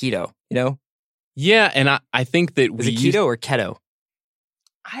them on keto, you know? Yeah, and I think that Is it keto or keto?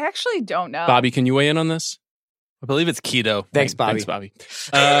 I actually don't know. Bobby, can you weigh in on this? I believe it's keto. Thanks, Bobby. Thanks, Bobby.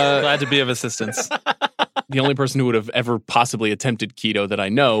 Glad to be of assistance. The only person who would have ever possibly attempted keto that I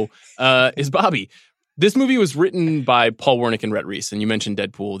know is Bobby. This movie was written by Paul Wernick and Rhett Reese, and you mentioned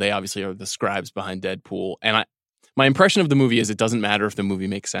Deadpool. They obviously are the scribes behind Deadpool. And my impression of the movie is it doesn't matter if the movie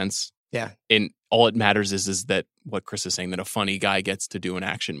makes sense. Yeah. And all it matters is that what Chris is saying, that a funny guy gets to do an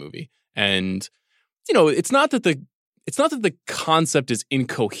action movie. And you know, it's not that the concept is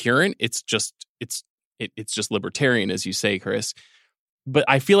incoherent. It's just libertarian, as you say, Chris. But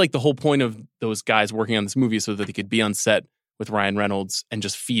I feel like the whole point of those guys working on this movie is so that they could be on set with Ryan Reynolds and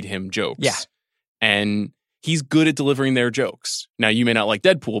just feed him jokes. Yeah. And he's good at delivering their jokes. Now, you may not like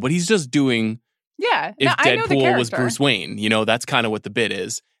Deadpool, but he's just doing if Deadpool was Bruce Wayne. You know, that's kind of what the bit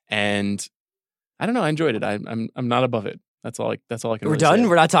is. And I don't know, I enjoyed it. I'm not above it. That's all I can We're really done? say.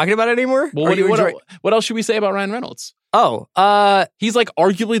 We're not talking about it anymore? Well, what else should we say about Ryan Reynolds? He's He's like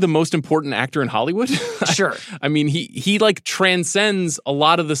arguably the most important actor in Hollywood. Sure. I mean, he like transcends a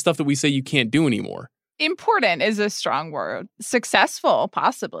lot of the stuff that we say you can't do anymore. Important is a strong word. Successful,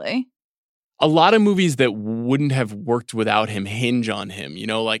 possibly. a lot of movies that wouldn't have worked without him hinge on him.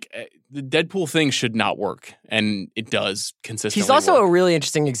 Like the Deadpool thing should not work, and it does consistently. He's also work. a really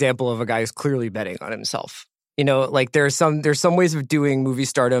interesting example of a guy who's clearly betting on himself. Like there's some ways of doing movie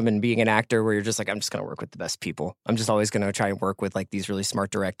stardom and being an actor where you're just like, I'm just going to work with the best people. I'm just always going to try and work with like these really smart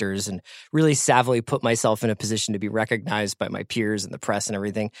directors and really savvily put myself in a position to be recognized by my peers and the press and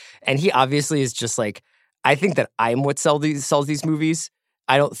everything. And he obviously is just like, I think that I'm what sells these movies.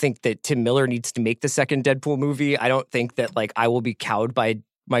 I don't think that Tim Miller needs to make the second Deadpool movie. I don't think that like I will be cowed by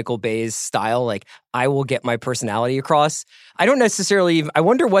Michael Bay's style. Like I will get my personality across. I don't necessarily I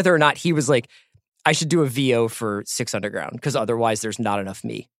wonder whether or not he was like, I should do a VO for Six Underground because otherwise there's not enough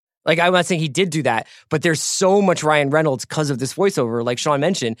me. Like, I'm not saying he did do that, but there's so much Ryan Reynolds because of this voiceover. Like Sean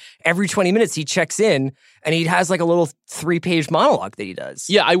mentioned, every 20 minutes he checks in and he has like a little 3-page monologue that he does.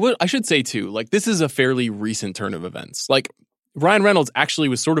 Yeah, I should say too, like this is a fairly recent turn of events. Like Ryan Reynolds actually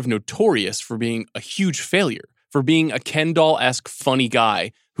was sort of notorious for being a huge failure, for being a Ken doll-esque funny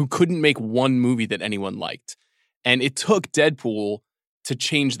guy who couldn't make one movie that anyone liked. And it took Deadpool to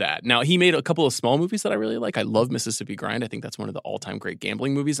change that. Now, he made a couple of small movies that I really like. I love Mississippi Grind. I think that's one of the all-time great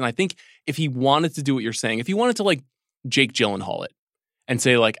gambling movies. And I think if he wanted to do what you're saying, if he wanted to like Jake Gyllenhaal it and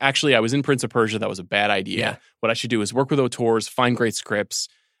say like, actually, I was in Prince of Persia, that was a bad idea. Yeah. What I should do is work with auteurs, find great scripts,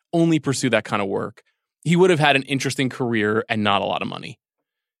 only pursue that kind of work. He would have had an interesting career and not a lot of money.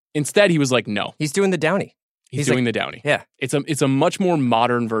 Instead, he was like, no. He's doing the Downey. He's doing the Downey. Yeah. It's a much more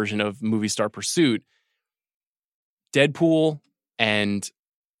modern version of movie star pursuit. Deadpool and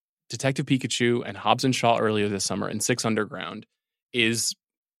Detective Pikachu and Hobbs and Shaw earlier this summer and Six Underground is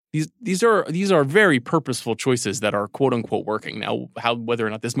these are very purposeful choices that are quote unquote working. Now, whether or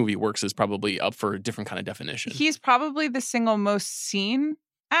not this movie works is probably up for a different kind of definition. He's probably the single most seen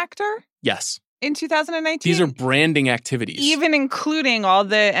actor. Yes. In 2019. These are branding activities. Even including all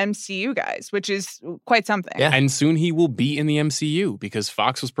the MCU guys, which is quite something. Yeah. And soon he will be in the MCU because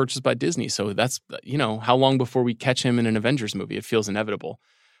Fox was purchased by Disney. So that's, how long before we catch him in an Avengers movie? It feels inevitable.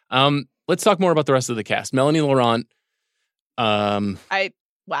 Let's talk more about the rest of the cast. Melanie Laurent.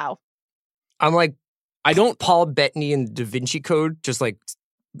 Wow. I'm like, I don't Paul Bettany and Da Vinci Code, just like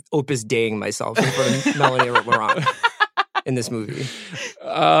Opus Deiing myself in front of Melanie Laurent. In this movie.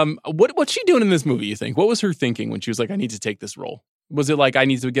 What's she doing in this movie, you think? What was her thinking when she was like, I need to take this role? Was it like, I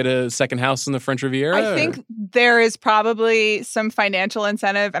need to get a second house in the French Riviera? I think there is probably some financial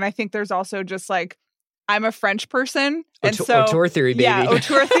incentive. And I think there's also just like, I'm a French person. And so auteur theory, baby. Yeah,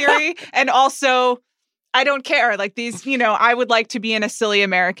 auteur theory. And also, I don't care. Like these, I would like to be in a silly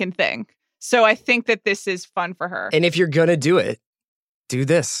American thing. So I think that this is fun for her. And if you're going to do it, do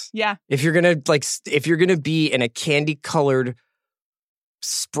this. Yeah. If you're gonna be in a candy-colored,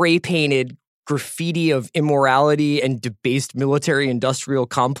 spray-painted graffiti of immorality and debased military-industrial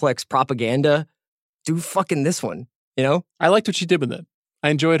complex propaganda, do fucking this one. I liked what she did with it. I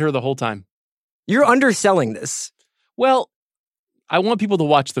enjoyed her the whole time. You're underselling this. Well, I want people to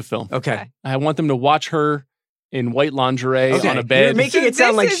watch the film. Okay. I want them to watch her in white lingerie on a bed. You're making it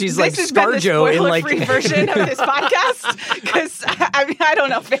sound like she's like ScarJo in like free version of this podcast because I don't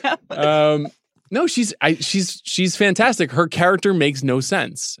know, fam. No, she's fantastic. Her character makes no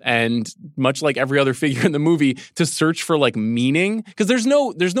sense, and much like every other figure in the movie, to search for like meaning because there's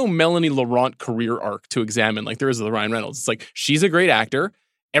no Melanie Laurent career arc to examine like there is with Ryan Reynolds. It's like she's a great actor.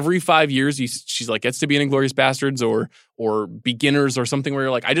 Every 5 years, she's like gets to be in Inglourious Bastards or Beginners or something where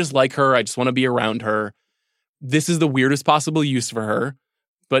you're like, I just like her. I just want to be around her. This is the weirdest possible use for her,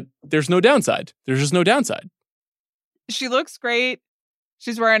 but there's no downside. There's just no downside. She looks great.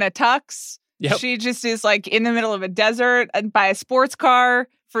 She's wearing a tux. Yep. She just is like in the middle of a desert and by a sports car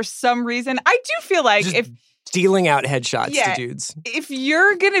for some reason. I do feel like just if dealing out headshots to dudes. If you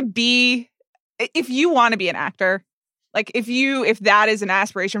want to be an actor, like if that is an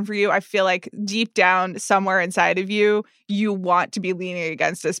aspiration for you, I feel like deep down somewhere inside of you, you want to be leaning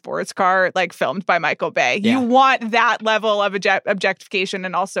against a sports car like filmed by Michael Bay. Yeah. You want that level of objectification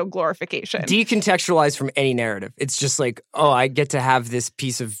and also glorification. Decontextualized from any narrative. It's just like, oh, I get to have this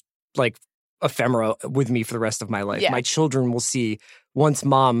piece of like ephemera with me for the rest of my life. Yeah. My children will see once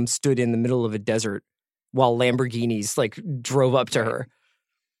mom stood in the middle of a desert while Lamborghinis like drove up to her.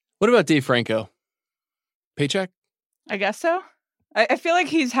 What about Dave Franco? Paycheck? I guess so. I feel like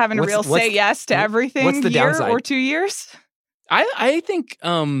he's having a real say yes to everything. What's the year downside? Or 2 years. I think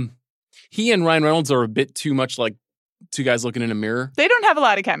he and Ryan Reynolds are a bit too much like two guys looking in a mirror. They don't have a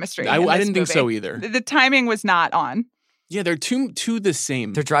lot of chemistry. I didn't think so either. The timing was not on. Yeah, they're too the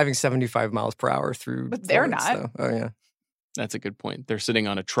same. They're driving 75 miles per hour through. But they're Florence, not. though. Oh, yeah. That's a good point. They're sitting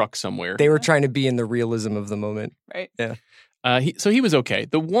on a truck somewhere. They were trying to be in the realism of the moment. Right. Yeah. So he was okay.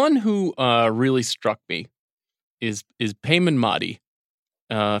 The one who really struck me is Payman Madi.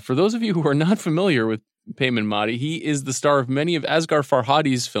 For those of you who are not familiar with Payman Madi, he is the star of many of Asghar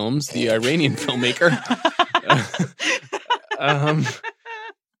Farhadi's films, the Iranian filmmaker.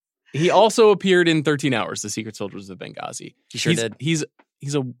 He also appeared in 13 Hours, The Secret Soldiers of Benghazi. He sure did. He's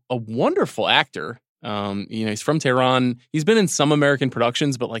a wonderful actor. He's from Tehran. He's been in some American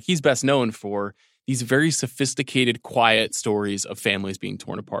productions, but like he's best known for these very sophisticated, quiet stories of families being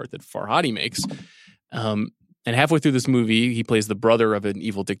torn apart that Farhadi makes. And halfway through this movie, he plays the brother of an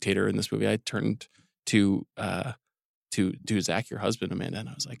evil dictator in this movie. I turned to Zach, your husband, Amanda, and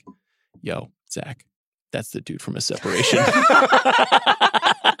I was like, yo, Zach, that's the dude from A Separation.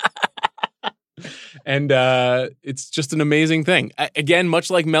 And it's just an amazing thing. Again, much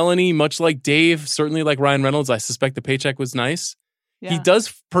like Melanie, much like Dave, certainly like Ryan Reynolds, I suspect the paycheck was nice. Yeah. He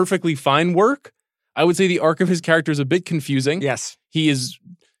does perfectly fine work. I would say the arc of his character is a bit confusing. Yes. He is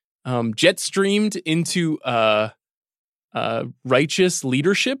jet streamed into righteous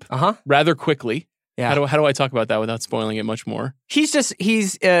leadership rather quickly. Yeah. How do I talk about that without spoiling it much more?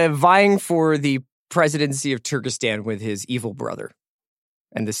 He's vying for the presidency of Turkestan with his evil brother.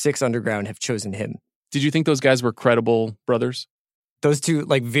 And the Six Underground have chosen him. Did you think those guys were credible brothers? Those two,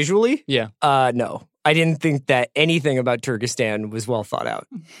 like visually? Yeah. No. I didn't think that anything about Turkestan was well thought out.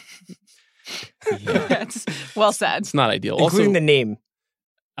 Yeah. Well said. It's not ideal. Including also, the name.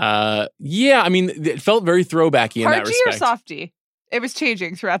 Yeah, I mean, it felt very throwbacky in that respect. Hard G or softy? It was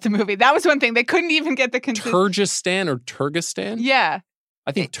changing throughout the movie. That was one thing. They couldn't even get the Turgestan or Turgestan? Yeah.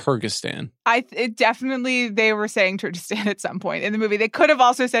 I think Turgestan. It definitely, they were saying Turgestan at some point in the movie. They could have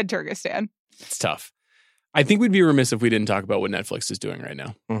also said Turgestan. It's tough. I think we'd be remiss if we didn't talk about what Netflix is doing right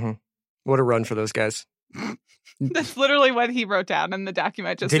now. Mm-hmm. What a run for those guys. That's literally what he wrote down in the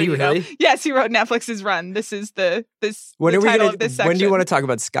document. Just Did so he really? Know. Yes, he wrote Netflix's run. This is the title of this section. When do you want to talk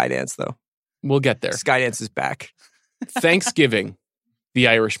about Skydance, though? We'll get there. Skydance is back. Thanksgiving, The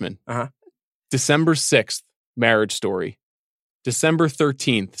Irishman. December 6th, Marriage Story. December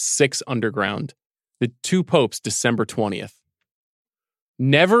 13th, Six Underground. The Two Popes, December 20th.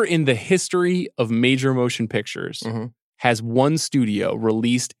 Never in the history of major motion pictures has one studio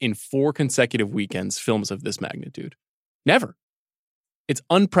released in 4 consecutive weekends films of this magnitude. Never. It's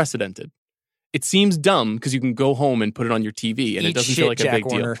unprecedented. It seems dumb because you can go home and put it on your TV and it doesn't feel like a big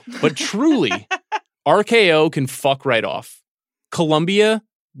deal. But truly, RKO can fuck right off. Columbia,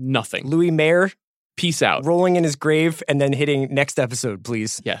 nothing. Louis Mayer, peace out. Rolling in his grave and then hitting next episode,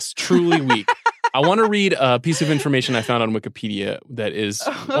 please. Yes, truly weak. I want to read a piece of information I found on Wikipedia that is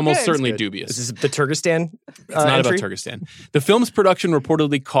almost certainly dubious. Is this the Turkestan It's not about Turkestan. The film's production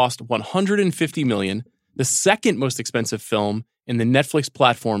reportedly cost $150 million, the second most expensive film in the Netflix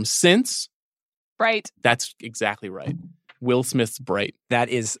platform since... Bright. That's exactly right. Will Smith's Bright. That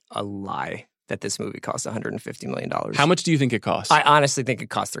is a lie that this movie cost $150 million. How much do you think it cost? I honestly think it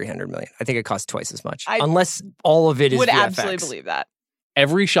cost $300 million. I think it cost twice as much. Unless all of it is would VFX. Absolutely believe that.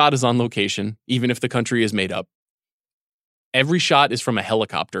 Every shot is on location, even if the country is made up. Every shot is from a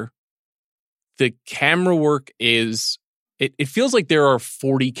helicopter. The camera work is... It feels like there are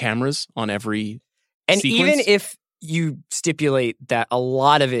 40 cameras on every sequence. Even if you stipulate that a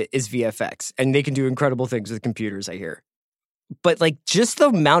lot of it is VFX, and they can do incredible things with computers, I hear. But like just the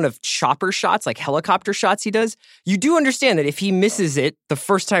amount of chopper shots, like helicopter shots he does, you do understand that if he misses it the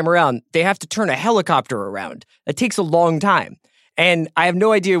first time around, they have to turn a helicopter around. That takes a long time. And I have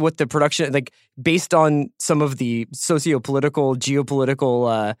no idea what the production, like based on some of the socio-political,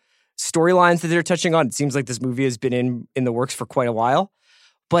 geopolitical storylines that they're touching on, it seems like this movie has been in the works for quite a while.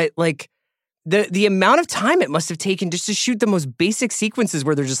 But like the amount of time it must have taken just to shoot the most basic sequences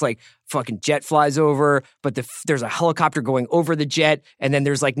where they're just like fucking jet flies over, but there's a helicopter going over the jet, and then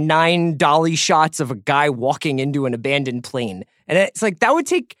there's like 9 dolly shots of a guy walking into an abandoned plane. And it's like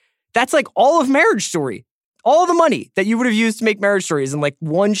that's like all of Marriage Story. All the money that you would have used to make Marriage Story is in like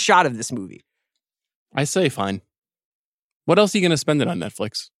one shot of this movie. I say fine. What else are you going to spend it on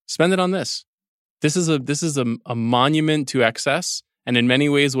Netflix? Spend it on this. This is a monument to excess, and in many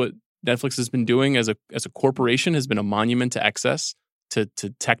ways, what Netflix has been doing as a corporation has been a monument to excess, to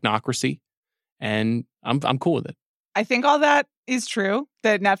technocracy, and I'm cool with it. I think all that is true.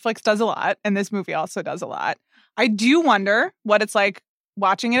 That Netflix does a lot, and this movie also does a lot. I do wonder what it's like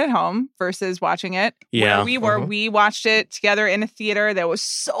watching it at home versus watching it where we were. We watched it together in a theater that was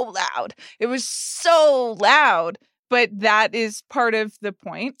so loud. It was so loud, but that is part of the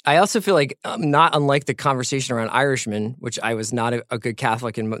point. I also feel like, not unlike the conversation around Irishman, which I was not a good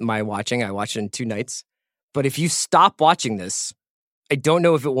Catholic in my watching. I watched it in 2 nights. But if you stop watching this I don't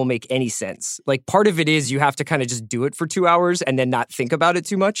know if it will make any sense. Like, part of it is you have to kind of just do it for 2 hours and then not think about it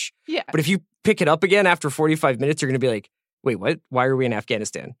too much. Yeah. But if you pick it up again after 45 minutes, you're going to be like, wait, what? Why are we in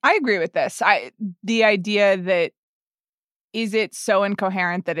Afghanistan? I agree with this. The idea that is it so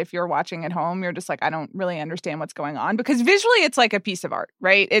incoherent that if you're watching at home, you're just like, I don't really understand what's going on? Because visually, it's like a piece of art,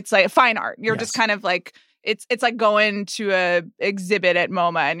 right? It's like fine art. You're just kind of like, it's like going to a exhibit at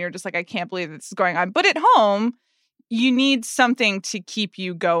MoMA and you're just like, I can't believe this is going on. But at home, you need something to keep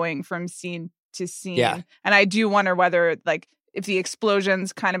you going from scene to scene. Yeah. And I do wonder whether, like, if the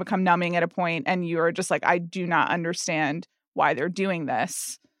explosions kind of become numbing at a point and you're just like, I do not understand why they're doing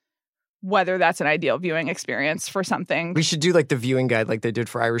this, whether that's an ideal viewing experience for something. We should do like the viewing guide like they did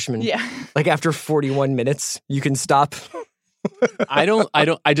for Irishman. Yeah. Like after 41 minutes, you can stop.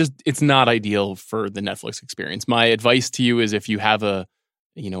 It's not ideal for the Netflix experience. My advice to you is if you have a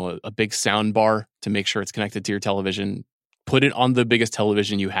big sound bar to make sure it's connected to your television, put it on the biggest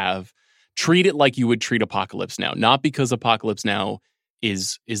television you have. Treat it like you would treat Apocalypse Now. Not because Apocalypse Now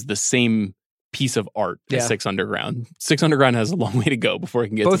is the same piece of art as Six Underground. Six Underground has a long way to go before it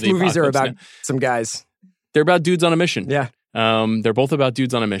can get Both to the movies are Apocalypse about Now. some guys. They're about dudes on a mission. Yeah. They're both about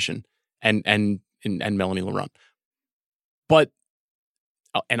dudes on a mission and Melanie Laurent. But,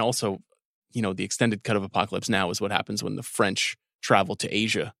 and also, the extended cut of Apocalypse Now is what happens when the French travel to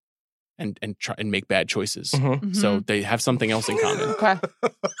Asia and try and make bad choices. Mm-hmm. So they have something else in common. Okay.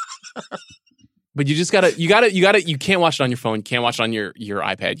 But you just you can't watch it on your phone, you can't watch it on your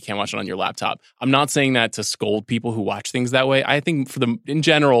iPad, you can't watch it on your laptop. I'm not saying that to scold people who watch things that way. I think in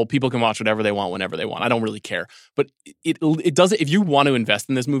general, people can watch whatever they want, whenever they want. I don't really care. But it doesn't, if you want to invest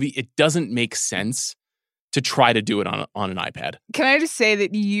in this movie, it doesn't make sense to try to do it on an iPad. Can I just say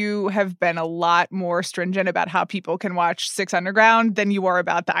that you have been a lot more stringent about how people can watch Six Underground than you are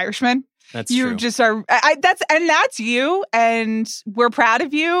about The Irishman? That's you true. Just are. That's you, and we're proud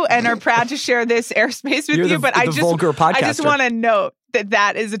of you, and are proud to share this airspace with you. But I just want to note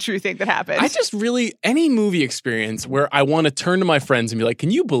that is a true thing that happens. I just really, any movie experience where I want to turn to my friends and be like,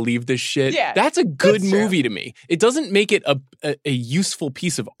 "Can you believe this shit?" Yeah, that's a good movie to me. It doesn't make it a useful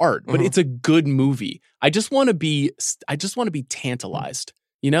piece of art, but it's a good movie. I just want to be tantalized.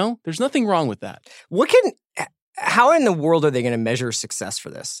 There's nothing wrong with that. How in the world are they going to measure success for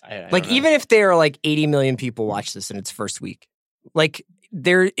this? I don't know. Even if there are like 80 million people watch this in its first week, like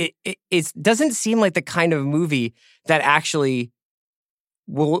it doesn't seem like the kind of movie that actually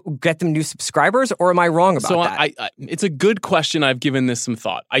will get them new subscribers, or am I wrong about that? So it's a good question. I've given this some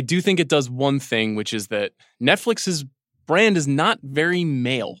thought. I do think it does one thing, which is that Netflix's brand is not very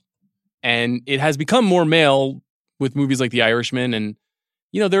male, and it has become more male with movies like The Irishman, and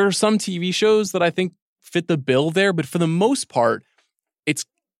there are some TV shows that I think fit the bill there, but for the most part, it's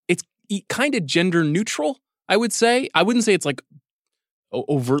kind of gender neutral, I would say. I wouldn't say it's like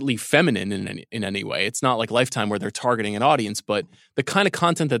overtly feminine in any way. It's not like Lifetime where they're targeting an audience, but the kind of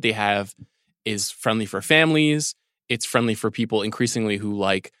content that they have is friendly for families. It's friendly for people increasingly who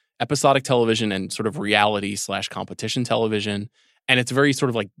like episodic television and sort of reality/competition television. And it's very sort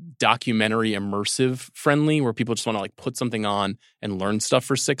of like documentary immersive friendly, where people just want to like put something on and learn stuff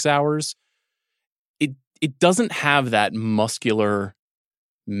for 6 hours. It doesn't have that muscular,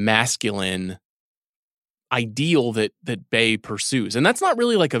 masculine ideal that Bay pursues. And that's not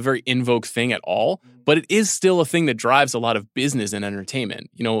really like a very in vogue thing at all, but it is still a thing that drives a lot of business and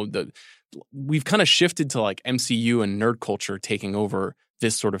entertainment. We've kind of shifted to like MCU and nerd culture taking over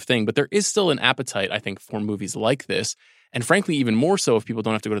this sort of thing, but there is still an appetite, I think, for movies like this. And frankly, even more so if people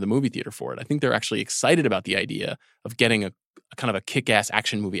don't have to go to the movie theater for it. I think they're actually excited about the idea of getting a kind of a kick-ass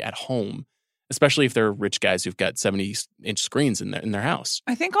action movie at home, especially if they're rich guys who've got 70-inch screens in their house.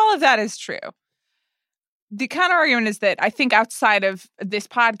 I think all of that is true. The counter argument is that I think outside of this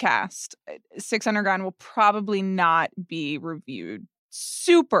podcast, Six Underground will probably not be reviewed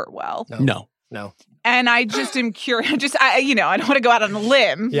super well. No. And I just am curious. I don't want to go out on a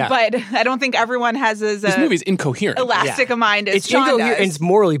limb, but I don't think everyone has this movie's incoherent, elastic a mind as it's Sean incoherent does. And it's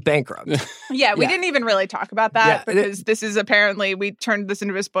morally bankrupt. We didn't even really talk about that because this is apparently, we turned this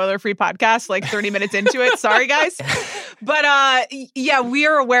into a spoiler-free podcast like 30 minutes into it. Sorry, guys. But we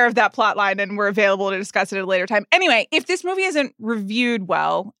are aware of that plot line and we're available to discuss it at a later time. Anyway, if this movie isn't reviewed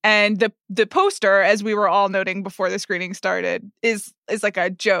well, and the poster, as we were all noting before the screening started, is like a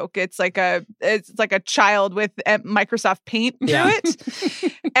joke. It's like a child with Microsoft Paint to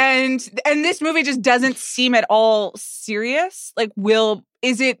it. And this movie just doesn't seem at all serious. Like,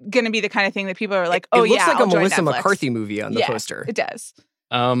 is it going to be the kind of thing that people are like, it looks like I'll a Melissa join Netflix. McCarthy movie on the poster. It does.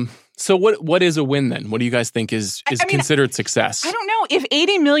 So what is a win then? What do you guys think is considered success? I don't know. If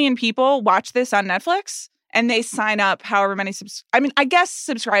 80 million people watch this on Netflix and they sign up however many I guess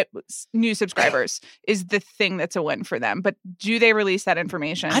new subscribers is the thing that's a win for them. But do they release that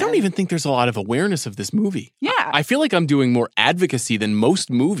information? I don't even think there's a lot of awareness of this movie. Yeah. I feel like I'm doing more advocacy than most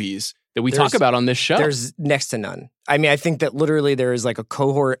movies that we talk about on this show. There's next to none. I mean, I think that literally there is like a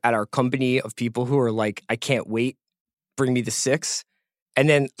cohort at our company of people who are like, I can't wait, bring me the 6. And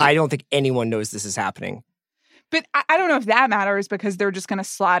then I don't think anyone knows this is happening. But I don't know if that matters because they're just going to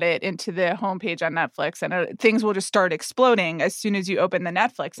slot it into the homepage on Netflix and things will just start exploding as soon as you open the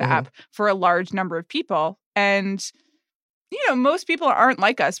Netflix app for a large number of people. And, most people aren't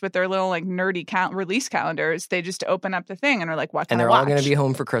like us with their little like nerdy release calendars. They just open up the thing and are like, what can I watch? And they're all going to be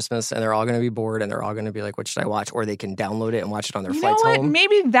home for Christmas and they're all going to be bored and they're all going to be like, what should I watch? Or they can download it and watch it on their flights home.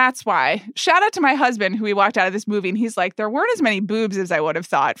 Maybe that's why. Shout out to my husband who we walked out of this movie and he's like, there weren't as many boobs as I would have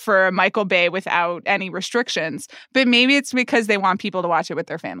thought for a Michael Bay without any restrictions. But maybe it's because they want people to watch it with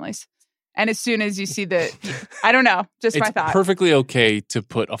their families. And as soon as you see I don't know, just my thought. It's perfectly okay to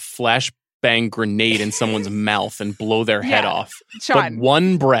put a flashbang grenade in someone's mouth and blow their head off. Sean. But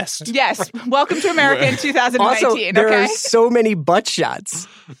one breast. Yes. Welcome to America in 2019. Also, there are so many butt shots.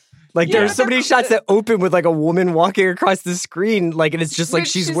 Like there's so many shots that open with like a woman walking across the screen, like, and it's just like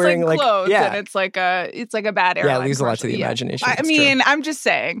she's wearing like clothes, and it's like a bad airline. Yeah, it leaves a lot to the imagination. I mean, I'm just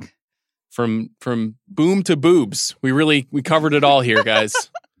saying. From boom to boobs, we covered it all here, guys.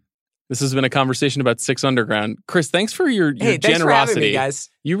 This has been a conversation about Six Underground. Chris, thanks for your thanks generosity. for having me, guys.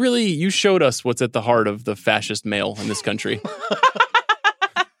 You showed us what's at the heart of the fascist male in this country.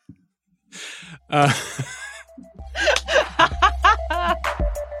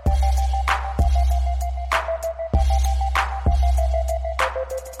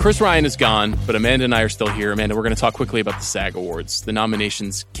 Chris Ryan is gone, but Amanda and I are still here. Amanda, we're going to talk quickly about the SAG Awards. The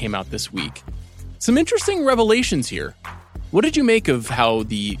nominations came out this week. Some interesting revelations here. What did you make of how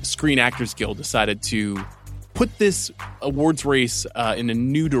the Screen Actors Guild decided to put this awards race in a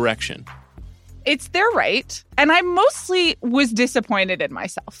new direction? It's their right. And I mostly was disappointed in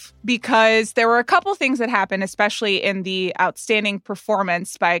myself because there were a couple things that happened, especially in the Outstanding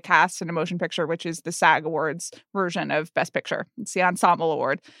Performance by a Cast in a Motion Picture, which is the SAG Awards version of Best Picture. It's the Ensemble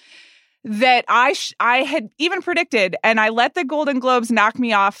Award. That I had even predicted, and I let the Golden Globes knock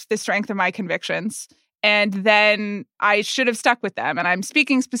me off the strength of my convictions. And then I should have stuck with them. And I'm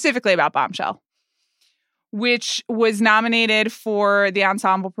speaking specifically about Bombshell, which was nominated for the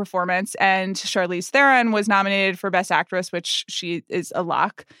ensemble performance. And Charlize Theron was nominated for Best Actress, which she is a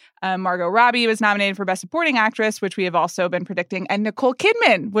lock. Margot Robbie was nominated for Best Supporting Actress, which we have also been predicting. And Nicole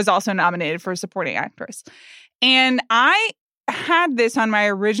Kidman was also nominated for Supporting Actress. And I had this on my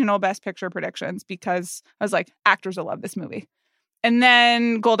original Best Picture predictions because I was like, actors will love this movie. And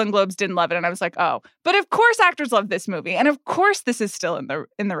then Golden Globes didn't love it. And I was like, oh, but of course actors love this movie. And of course this is still in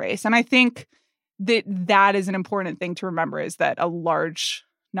the race. And I think that is an important thing to remember is that a large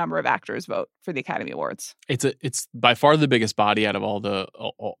number of actors vote for the Academy Awards. It's by far the biggest body out of all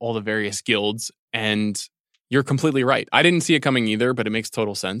the various guilds. And you're completely right. I didn't see it coming either, but it makes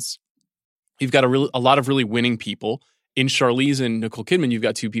total sense. You've got a lot of really winning people. In Charlize and Nicole Kidman, you've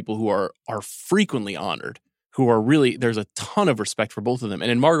got two people who are frequently honored, who are really, there's a ton of respect for both of them.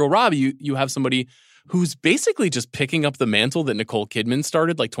 And in Margot Robbie, you have somebody who's basically just picking up the mantle that Nicole Kidman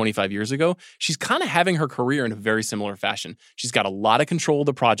started like 25 years ago. She's kind of having her career in a very similar fashion. She's got a lot of control of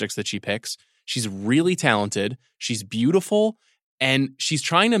the projects that she picks. She's really talented. She's beautiful. And she's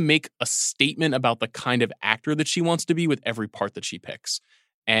trying to make a statement about the kind of actor that she wants to be with every part that she picks.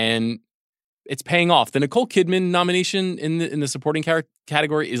 And it's paying off. The Nicole Kidman nomination in the supporting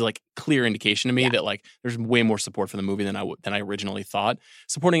category is like clear indication to me that like there's way more support for the movie than I originally thought.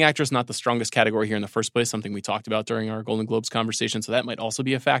 Supporting actress, not the strongest category here in the first place, something we talked about during our Golden Globes conversation, so that might also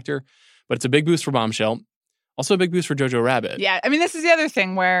be a factor. But it's a big boost for Bombshell. Also a big boost for Jojo Rabbit. Yeah, I mean, this is the other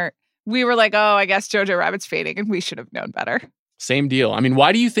thing where we were like, oh, I guess Jojo Rabbit's fading, and we should have known better. Same deal. I mean,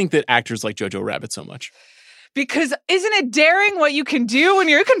 why do you think that actors like Jojo Rabbit so much? Because isn't it daring what you can do when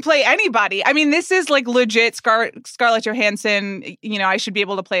you can play anybody? I mean, this is like legit Scarlett Johansson, I should be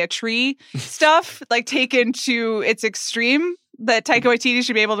able to play a tree stuff, like taken to its extreme. That Taika Waititi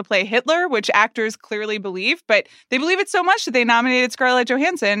should be able to play Hitler, which actors clearly believe. But they believe it so much that they nominated Scarlett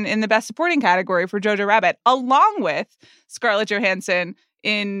Johansson in the Best Supporting category for Jojo Rabbit, along with Scarlett Johansson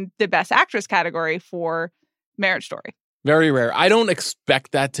in the Best Actress category for Marriage Story. Very rare. I don't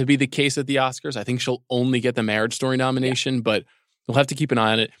expect that to be the case at the Oscars. I think she'll only get the Marriage Story nomination, but we'll have to keep an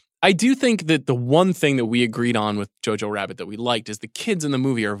eye on it. I do think that the one thing that we agreed on with Jojo Rabbit that we liked is the kids in the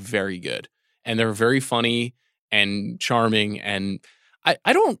movie are very good. And they're very funny and charming. And I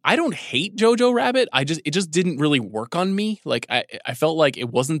don't hate Jojo Rabbit. It just didn't really work on me. Like I felt like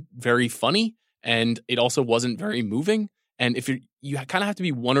it wasn't very funny. and it also wasn't very moving. And if you kind of have to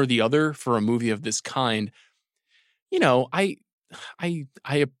be one or the other for a movie of this kind, you know, I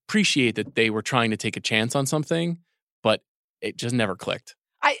appreciate that they were trying to take a chance on something, but it just never clicked.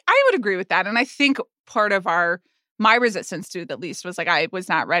 I would agree with that. And I think part of my resistance to it, at least, was like I was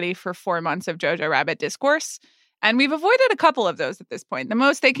not ready for 4 months of Jojo Rabbit discourse. And we've avoided a couple of those at this point. The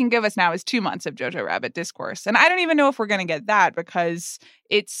most they can give us now is 2 months of Jojo Rabbit discourse. And I don't even know if we're going to get that because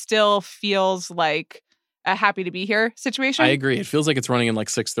it still feels like a happy to be here situation. I agree. It feels like it's running in like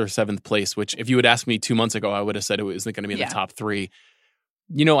 6th or 7th place, which if you had asked me 2 months ago, I would have said it wasn't going to be in the top 3.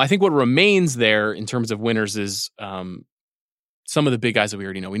 You know, I think what remains there in terms of winners is some of the big guys that we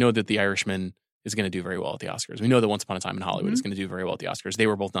already know. We know that The Irishman is going to do very well at the Oscars. We know that Once Upon a Time in Hollywood is going to do very well at the Oscars. They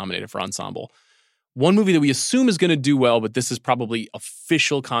were both nominated for Ensemble. One movie that we assume is going to do well, but this is probably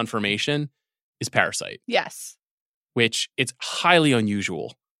official confirmation, is Parasite. Yes. Which it's highly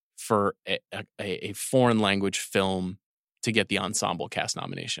unusual for a foreign language film to get the ensemble cast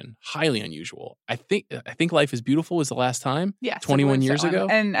nomination. Highly unusual. I think Life is Beautiful was the last time. Yeah. 21 years ago.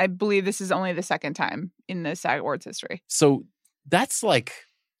 And I believe this is only the second time in the SAG Awards history. So that's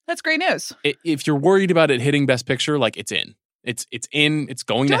great news. If you're worried about it hitting Best Picture, like it's in. It's in. It's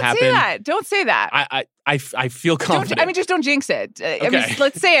going to happen. Don't say that. I feel confident. Just don't jinx it. Okay. I mean,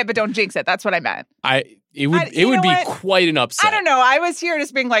 let's say it, but don't jinx it. That's what I meant. It would be quite an upset. I don't know. I was here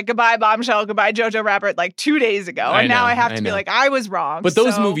just being like, goodbye, Bombshell, goodbye, Jojo Rabbit, like 2 days ago. And now I have to be like, I was wrong. But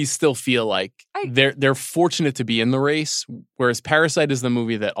those movies still feel like they're fortunate to be in the race, whereas Parasite is the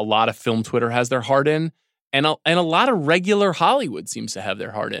movie that a lot of film Twitter has their heart in, and a lot of regular Hollywood seems to have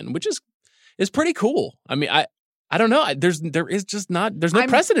their heart in, which is pretty cool. I mean, I don't know. There's no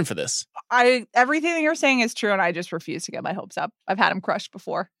precedent for this. Everything that you're saying is true, and I just refuse to get my hopes up. I've had them crushed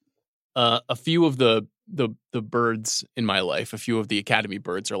before. A few of the birds in my life, a few of the Academy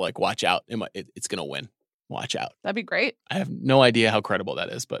birds are like, watch out. It's going to win. Watch out. That'd be great. I have no idea how credible that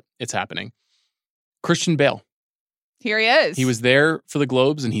is, but it's happening. Christian Bale. Here he is. He was there for the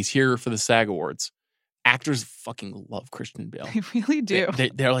Globes, and he's here for the SAG Awards. Actors fucking love Christian Bale. They really do.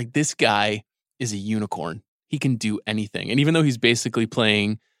 They're like, this guy is a unicorn. He can do anything. And even though he's basically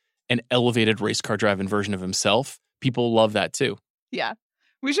playing an elevated race car driving version of himself, people love that too. Yeah.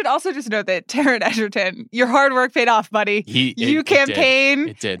 We should also just note that Taron Egerton, your hard work paid off, buddy. You campaigned.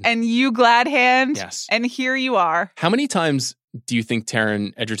 It did. And you glad hand. Yes. And here you are. How many times do you think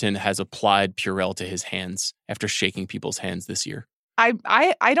Taron Egerton has applied Purell to his hands after shaking people's hands this year?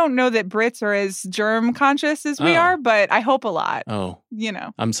 I don't know that Brits are as germ conscious as we are, but I hope a lot. Oh. You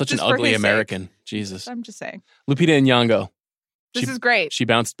know. I'm such an ugly American. Jesus. I'm just saying. Lupita Nyong'o. This is great. She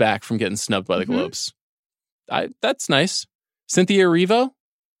bounced back from getting snubbed by the Globes. That's nice. Cynthia Erivo.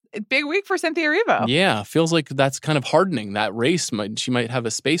 Big week for Cynthia Erivo. Yeah. Feels like that's kind of hardening. That race, she might have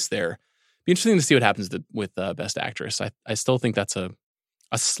a space there. Be interesting to see what happens with Best Actress. I still think that's a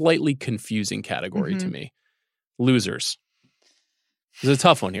slightly confusing category to me. Losers. There's a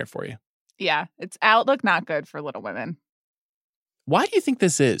tough one here for you. Yeah. It's outlook not good for Little Women. Why do you think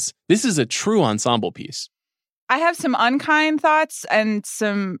this is? This is a true ensemble piece. I have some unkind thoughts and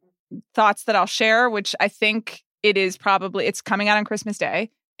some thoughts that I'll share, which I think it's coming out on Christmas Day,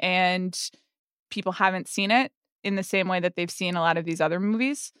 and people haven't seen it in the same way that they've seen a lot of these other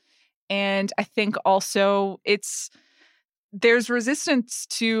movies. And I think also there's resistance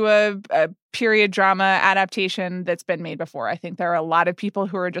to a period drama adaptation that's been made before. I think there are a lot of people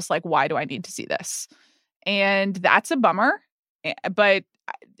who are just like, why do I need to see this? And that's a bummer, but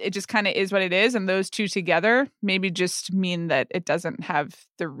it just kind of is what it is. And those two together maybe just mean that it doesn't have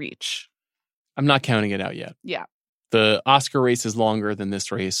the reach. I'm not counting it out yet. Yeah. The Oscar race is longer than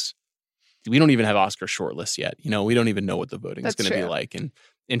this race. We don't even have Oscar shortlists yet. You know, we don't even know what the voting is going to be like. And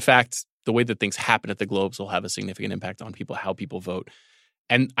in fact, the way that things happen at the Globes will have a significant impact on how people vote.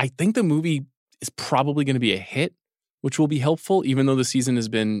 And I think the movie is probably going to be a hit, which will be helpful, even though the season has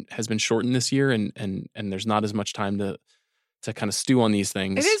been shortened this year and there's not as much time to kind of stew on these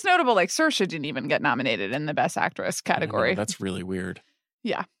things. It is notable, like Saoirse didn't even get nominated in the Best Actress category. That's really weird.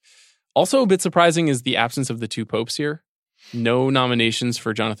 Yeah. Also a bit surprising is the absence of the two popes here. No nominations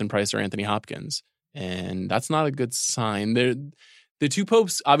for Jonathan Pryce or Anthony Hopkins. And that's not a good sign. The two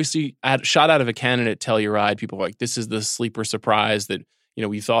popes obviously shot out of a cannon at Telluride. People were like, this is the sleeper surprise that, you know,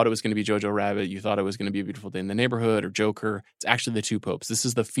 we thought it was going to be Jojo Rabbit. You thought it was going to be A Beautiful Day in the Neighborhood or Joker. It's actually the two popes. This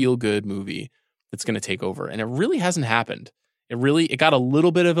is the feel-good movie that's going to take over. And it really hasn't happened. It got a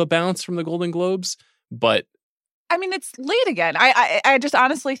little bit of a bounce from the Golden Globes, but I mean, it's late again. I just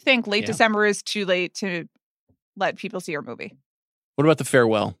honestly think late December is too late to let people see your movie. What about The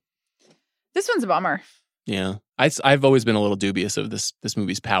Farewell? This one's a bummer. Yeah. I've always been a little dubious of this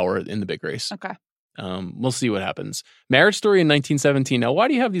movie's power in the big race. Okay. We'll see what happens. Marriage Story in 1917. Now, why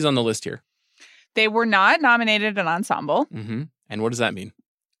do you have these on the list here? They were not nominated in ensemble. Mm-hmm. And what does that mean?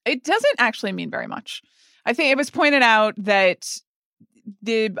 It doesn't actually mean very much. I think it was pointed out that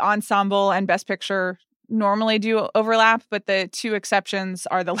the ensemble and Best Picture normally do overlap, but the two exceptions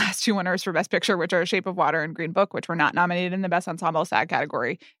are the last two winners for Best Picture, which are Shape of Water and Green Book, which were not nominated in the Best Ensemble SAG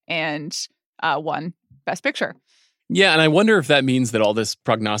category, and won Best Picture. Yeah, and I wonder if that means that all this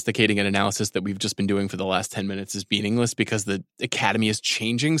prognosticating and analysis that we've just been doing for the last 10 minutes is meaningless because the Academy is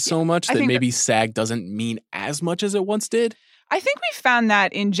changing so much that maybe SAG doesn't mean as much as it once did. I think we found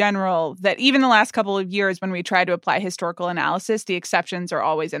that in general, that even the last couple of years when we try to apply historical analysis, the exceptions are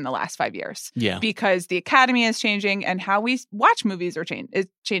always in the last 5 years. Yeah. Because the Academy is changing and how we watch movies is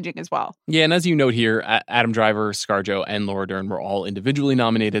changing as well. Yeah, and as you note here, Adam Driver, ScarJo, and Laura Dern were all individually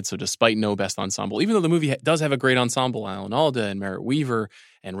nominated, so despite no Best Ensemble, even though the movie does have a great ensemble, Alan Alda and Merritt Wever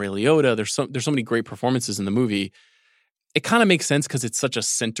and Ray Liotta, there's so many great performances in the movie. It kind of makes sense because it's such a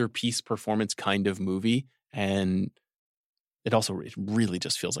centerpiece performance kind of movie, and it really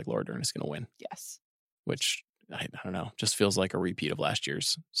just feels like Laura Dern is going to win. Yes. Which, I don't know, just feels like a repeat of last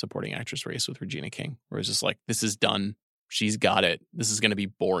year's supporting actress race with Regina King, where it's just like, this is done. She's got it. This is going to be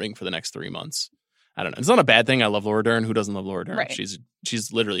boring for the next 3 months. I don't know. It's not a bad thing. I love Laura Dern. Who doesn't love Laura Dern? Right.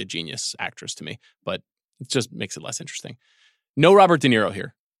 She's literally a genius actress to me, but it just makes it less interesting. No Robert De Niro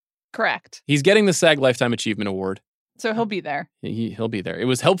here. Correct. He's getting the SAG Lifetime Achievement Award. So he'll be there. He'll be there. It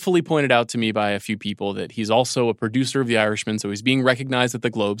was helpfully pointed out to me by a few people that he's also a producer of The Irishman, so he's being recognized at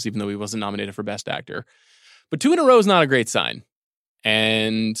the Globes, even though he wasn't nominated for Best Actor. But 2 in a row is not a great sign.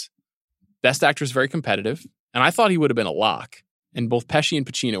 And Best Actor is very competitive. And I thought he would have been a lock. And both Pesci and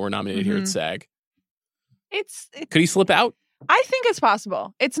Pacino were nominated here at SAG. Could he slip out? I think it's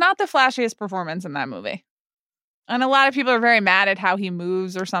possible. It's not the flashiest performance in that movie. And a lot of people are very mad at how he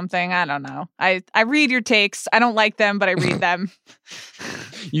moves or something. I don't know. I read your takes. I don't like them, but I read them.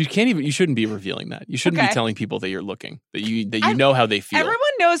 You shouldn't be revealing that. You shouldn't be telling people that you're looking, that you know how they feel. Everyone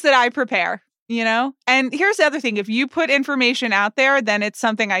knows that I prepare, you know? And here's the other thing. If you put information out there, then it's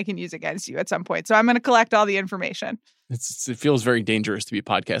something I can use against you at some point. So I'm going to collect all the information. It feels very dangerous to be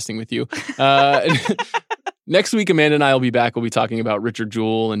podcasting with you. Next week, Amanda and I will be back. We'll be talking about Richard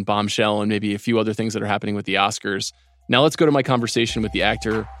Jewell and Bombshell and maybe a few other things that are happening with the Oscars. Now let's go to my conversation with the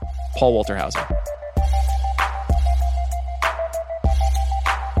actor, Paul Walter Hauser.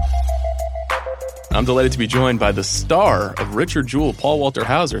 I'm delighted to be joined by the star of Richard Jewell, Paul Walter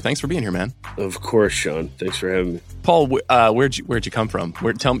Hauser. Thanks for being here, man. Of course, Sean. Thanks for having me. Paul, where'd you come from?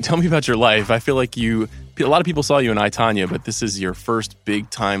 Tell me about your life. I feel like a lot of people saw you in I, Tonya, but this is your first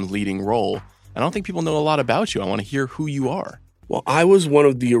big-time leading role. I don't think people know a lot about you. I want to hear who you are. Well, I was one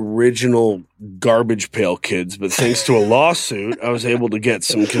of the original garbage pail kids, but thanks to a lawsuit, I was able to get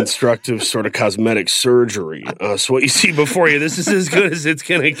some constructive sort of cosmetic surgery. So what you see before you, this is as good as it's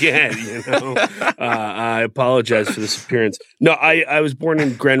going to get, you know? I apologize for this appearance. No, I was born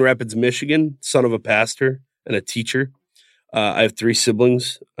in Grand Rapids, Michigan, son of a pastor and a teacher. I have 3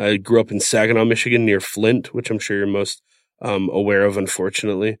 siblings. I grew up in Saginaw, Michigan, near Flint, which I'm sure you're most aware of,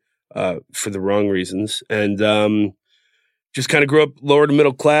 unfortunately, for the wrong reasons. And just kind of grew up lower to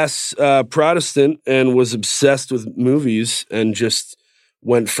middle class Protestant and was obsessed with movies and just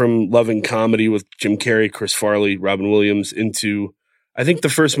went from loving comedy with Jim Carrey, Chris Farley, Robin Williams into, I think the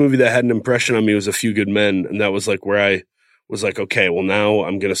first movie that had an impression on me was A Few Good Men. And that was like where I was like, okay, well now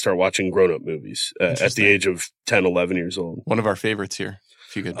I'm going to start watching grown-up movies at the age of 10, 11 years old. One of our favorites here.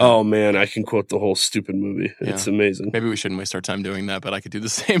 A Few Good Men. Oh man, I can quote the whole stupid movie. Yeah. It's amazing. Maybe we shouldn't waste our time doing that, but I could do the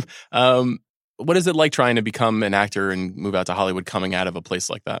same. What is it like trying to become an actor and move out to Hollywood coming out of a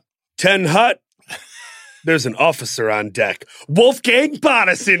place like that? 10 Hut. There's an officer on deck. Wolfgang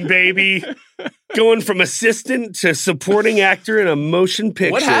Bodison, baby. Going from assistant to supporting actor in a motion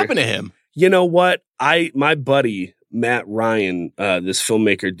picture. What happened to him? You know what? My buddy, Matt Ryan, this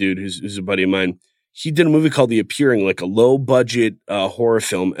filmmaker dude who's a buddy of mine, he did a movie called The Appearing, like a low-budget horror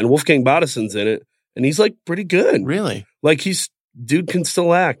film, and Wolfgang Bodison's in it, and he's like pretty good. Really? Like dude can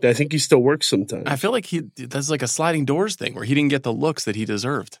still act. I think he still works sometimes. I feel like he does like a sliding doors thing where he didn't get the looks that he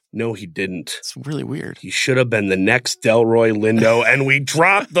deserved. No, he didn't. It's really weird. He should have been the next Delroy Lindo, and we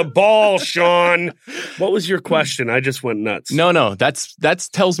dropped the ball, Sean. What was your question? I just went nuts. No. That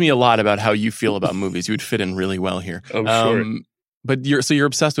tells me a lot about how you feel about movies. You would fit in really well here. I'm sure. But you're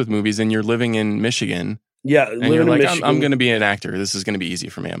obsessed with movies, and you're living in Michigan. Yeah, and you're like, I'm going to be an actor. This is going to be easy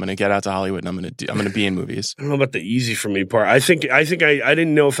for me. I'm going to get out to Hollywood, and I'm going to be in movies. I don't know about the easy for me part. I think I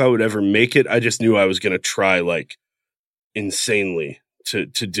didn't know if I would ever make it. I just knew I was going to try like insanely to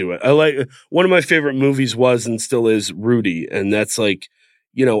do it. I like one of my favorite movies was and still is Rudy, and that's like,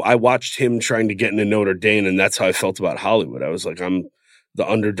 you know, I watched him trying to get into Notre Dame, and that's how I felt about Hollywood. I was like, I'm the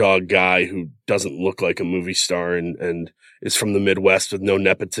underdog guy who doesn't look like a movie star and is from the Midwest with no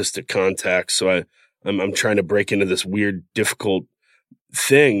nepotistic contacts. So I'm trying to break into this weird, difficult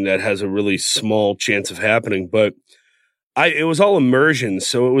thing that has a really small chance of happening. But it was all immersion.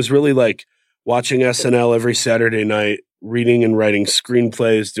 So it was really like watching SNL every Saturday night, reading and writing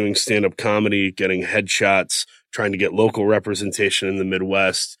screenplays, doing stand-up comedy, getting headshots, trying to get local representation in the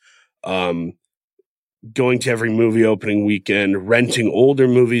Midwest, going to every movie opening weekend, renting older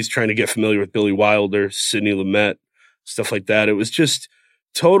movies, trying to get familiar with Billy Wilder, Sidney Lumet, stuff like that. It was just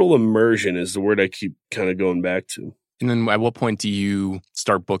total immersion is the word I keep kind of going back to. And then at what point do you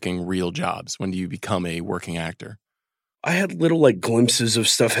start booking real jobs? When do you become a working actor? I had little like glimpses of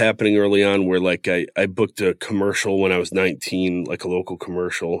stuff happening early on where like I booked a commercial when I was 19, like a local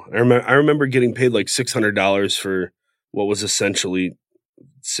commercial. I remember getting paid like $600 for what was essentially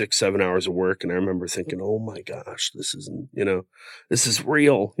 6-7 hours of work. And I remember thinking, oh my gosh, this isn't, you know, this is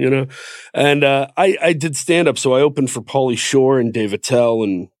real, you know? And I did stand up. So I opened for Pauly Shore and Dave Attell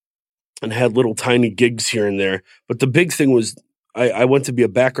and had little tiny gigs here and there. But the big thing was I went to be a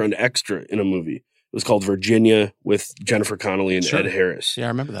background extra in a movie. It was called Virginia with Jennifer Connelly and Ed Harris. Yeah, I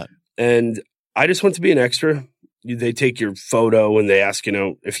remember that. And I just went to be an extra. They take your photo and they ask, you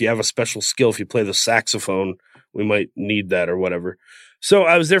know, if you have a special skill, if you play the saxophone, we might need that or whatever. So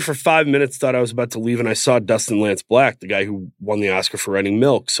I was there for 5 minutes, thought I was about to leave, and I saw Dustin Lance Black, the guy who won the Oscar for writing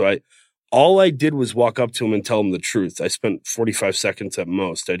Milk. So all I did was walk up to him and tell him the truth. I spent 45 seconds at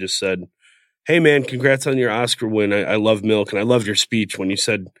most. I just said, hey, man, congrats on your Oscar win. I love Milk, and I loved your speech when you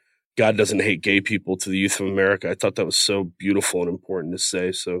said God doesn't hate gay people to the youth of America. I thought that was so beautiful and important to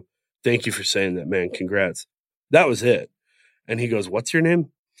say. So thank you for saying that, man. Congrats. That was it. And he goes, what's your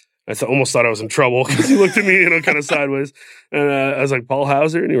name? I almost thought I was in trouble because he looked at me, you know, kind of sideways. And I was like, Paul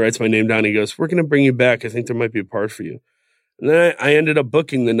Hauser? And he writes my name down. He goes, we're going to bring you back. I think there might be a part for you. And then I ended up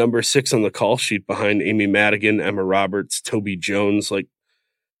booking the number 6 on the call sheet behind Amy Madigan, Emma Roberts, Toby Jones. Like,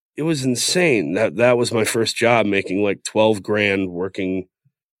 it was insane. That was my first job, making like $12,000, working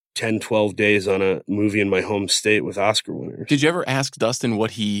 10, 12 days on a movie in my home state with Oscar winners. Did you ever ask Dustin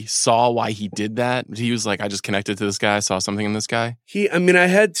what he saw, why he did that? He was like, I just connected to this guy, saw something in this guy? I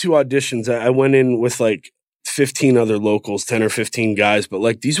had 2 auditions. I went in with like 15 other locals, 10 or 15 guys, but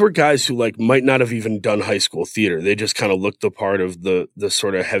like these were guys who like might not have even done high school theater. They just kind of looked the part of the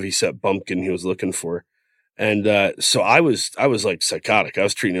sort of heavyset bumpkin he was looking for. And so I was like psychotic. I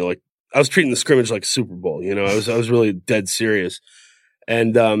was treating the scrimmage like a Super Bowl, you know. I was really dead serious.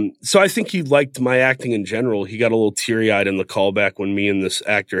 And so I think he liked my acting in general. He got a little teary-eyed in the callback when me and this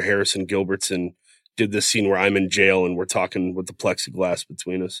actor, Harrison Gilbertson, did this scene where I'm in jail and we're talking with the plexiglass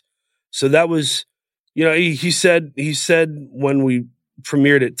between us. So that was, you know, he said when we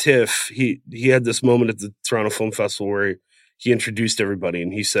premiered at TIFF, he had this moment at the Toronto Film Festival where he introduced everybody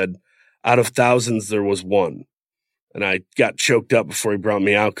and he said, out of thousands, there was one. And I got choked up before he brought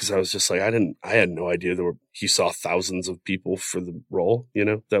me out because I was just like, I had no idea he saw thousands of people for the role. You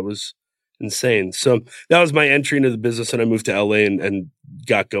know, that was insane. So that was my entry into the business. And I moved to LA and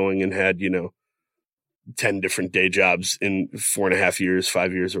got going and had, you know, 10 different day jobs in 4.5 years,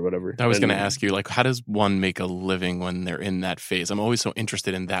 5 years or whatever. I was going to ask you, like, how does one make a living when they're in that phase? I'm always so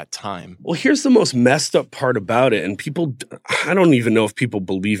interested in that time. Well, here's the most messed up part about it. And people, I don't even know if people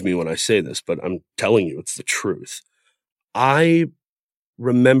believe me when I say this, but I'm telling you, it's the truth. I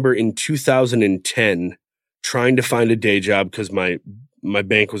remember in 2010 trying to find a day job because my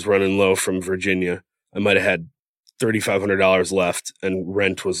bank was running low from Virginia. I might have had $3,500 left and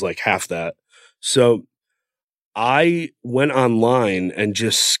rent was like half that. So I went online and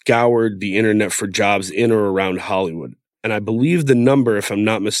just scoured the internet for jobs in or around Hollywood. And I believe the number, if I'm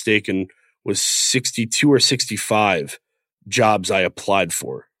not mistaken, was 62 or 65 jobs I applied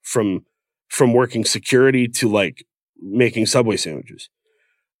for, from working security to like making Subway sandwiches.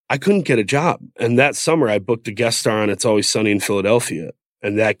 I couldn't get a job. And that summer I booked a guest star on It's Always Sunny in Philadelphia.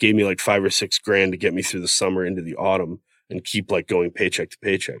 And that gave me like $5,000 or $6,000 to get me through the summer into the autumn and keep like going paycheck to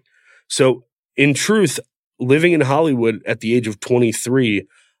paycheck. So in truth, living in Hollywood at the age of 23,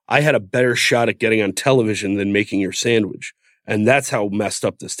 I had a better shot at getting on television than making your sandwich. And that's how messed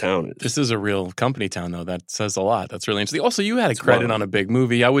up this town is. This is a real company town, though. That says a lot. That's really interesting. Also, you had a credit on a big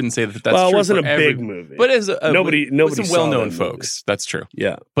movie. I wouldn't say that that's well, true. It wasn't a big movie. But as nobody with some well-known that folks. That's true.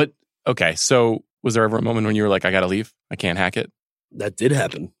 Yeah. But, okay, so was there ever a moment when you were like, I got to leave? I can't hack it? That did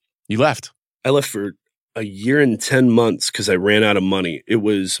happen. You left? I left for a year and 10 months because I ran out of money. It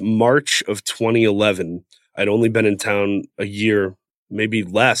was March of 2011. I'd only been in town a year, maybe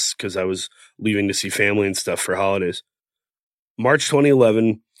less because I was leaving to see family and stuff for holidays. March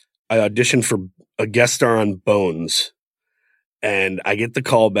 2011, I auditioned for a guest star on Bones, and I get the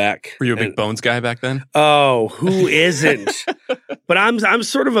call back. Were you a big Bones guy back then? Oh, who isn't? But I'm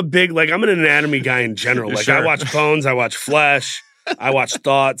sort of a big, like, I'm an anatomy guy in general. Like, Sure. I watch Bones, I watch Flesh, I watch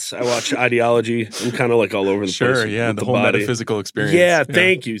Thoughts, I watch Ideology. I'm kind of like all over the place. Sure, yeah, with the whole body. metaphysical experience. Yeah,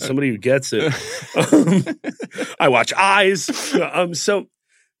 thank you. Somebody who gets it. I watch Eyes. So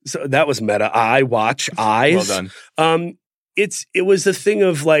that was meta. I watch Eyes. Well done. It was the thing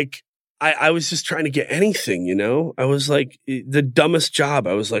of like, I was just trying to get anything, you know? I was like, the dumbest job.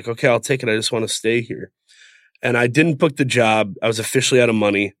 I was like, okay, I'll take it. I just want to stay here. And I didn't book the job. I was officially out of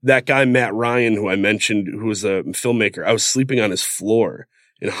money. That guy, Matt Ryan, who I mentioned, who was a filmmaker, I was sleeping on his floor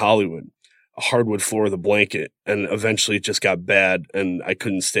in Hollywood, a hardwood floor with a blanket. And eventually it just got bad and I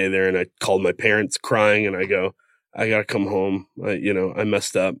couldn't stay there. And I called my parents crying and I go, I got to come home. I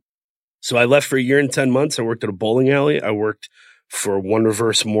messed up. So I left for a year and 10 months. I worked at a bowling alley. I worked for One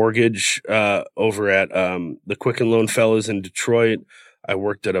Reverse Mortgage over at the Quicken Loan fellas in Detroit. I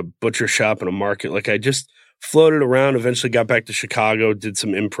worked at a butcher shop and a market. Like I just floated around, eventually got back to Chicago, did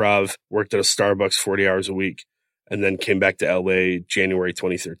some improv, worked at a Starbucks 40 hours a week, and then came back to LA January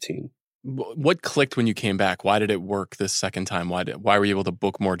 2013. What clicked when you came back? Why did it work this second time? Why were you able to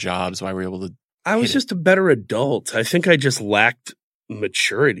book more jobs? Why were you able to? I was just a better adult. I think I just lacked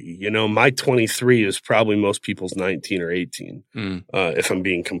maturity. You know, my 23 is probably most people's 19 or 18, if I'm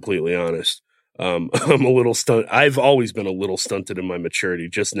being completely honest. I'm a little I've always been a little stunted in my maturity.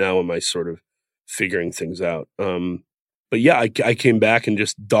 Just now am I sort of figuring things out. But yeah, I came back and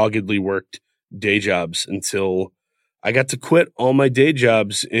just doggedly worked day jobs until I got to quit all my day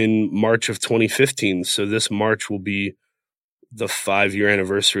jobs in March of 2015. So this March will be the 5-year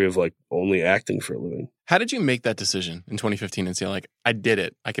anniversary of like only acting for a living. How did you make that decision in 2015 and say like, I did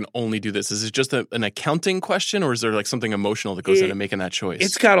it, I can only do this? Is it just an accounting question or is there like something emotional that goes into making that choice?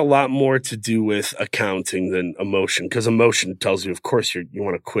 It's got a lot more to do with accounting than emotion, because emotion tells you, of course, you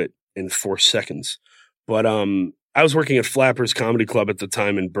want to quit in 4 seconds. But I was working at Flappers Comedy Club at the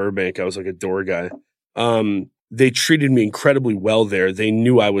time in Burbank. I was like a door guy. They treated me incredibly well there. They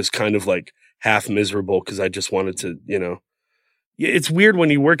knew I was kind of like half miserable because I just wanted to, it's weird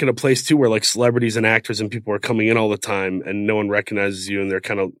when you work at a place too where like celebrities and actors and people are coming in all the time and no one recognizes you and they're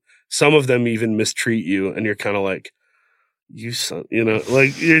kind of, some of them even mistreat you and you're kind of like, you son,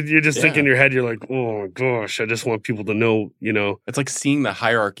 like you're just thinking in your head, you're like, oh my gosh, I just want people to know, It's like seeing the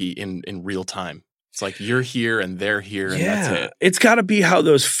hierarchy in real time. It's like you're here and they're here and that's it. It's got to be how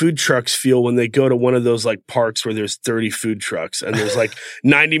those food trucks feel when they go to one of those like parks where there's 30 food trucks and there's like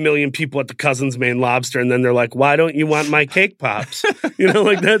 90 million people at the Cousin's Maine Lobster and then they're like, why don't you want my cake pops?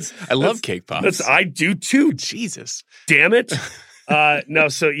 I love cake pops. I do too. Jesus. Damn it. No,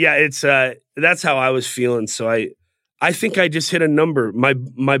 so yeah, it's that's how I was feeling. So I think I just hit a number.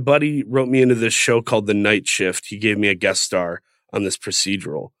 My buddy wrote me into this show called The Night Shift. He gave me a guest star on this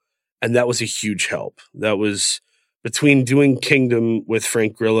procedural. And that was a huge help. That was between doing Kingdom with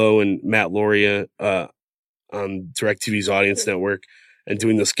Frank Grillo and Matt Lauria on DirecTV's Audience Network and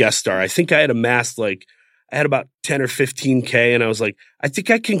doing this guest star. I think I had amassed I had about 10 or 15K and I was like, I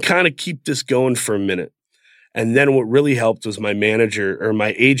think I can kind of keep this going for a minute. And then what really helped was my manager or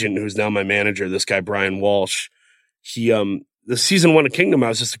my agent, who's now my manager, this guy, Brian Walsh. He, the season 1 of Kingdom, I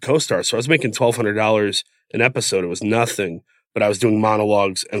was just a co-star. So I was making $1,200 an episode. It was nothing. But I was doing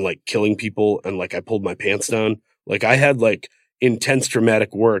monologues and like killing people and like I pulled my pants down. Like I had like intense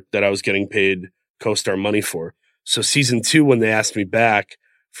dramatic work that I was getting paid co-star money for. So season 2, when they asked me back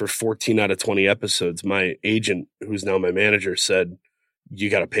for 14 out of 20 episodes, my agent, who's now my manager, said, you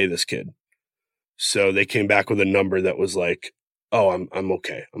got to pay this kid. So they came back with a number that was like, oh, I'm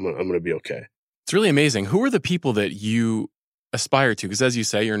okay. I'm going to be okay. It's really amazing. Who are the people that you aspire to? Because as you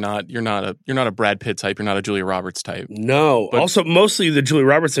say, you're not a Brad Pitt type. You're not a Julia Roberts type. No. But also, mostly the Julia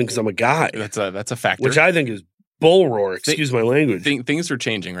Roberts thing because I'm a guy. That's a factor. Which I think is bull roar. Excuse my language. Things are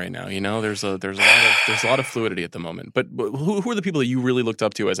changing right now. There's a lot of fluidity at the moment. But who are the people that you really looked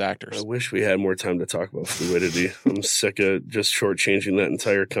up to as actors? I wish we had more time to talk about fluidity. I'm sick of just shortchanging that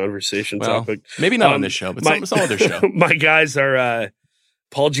entire conversation topic. Maybe not on this show, but some other show. My guys are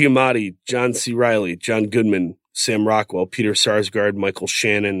Paul Giamatti, John C. Reilly, John Goodman, Sam Rockwell, Peter Sarsgaard, Michael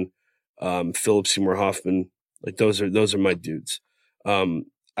Shannon, Philip Seymour Hoffman. Like those are my dudes.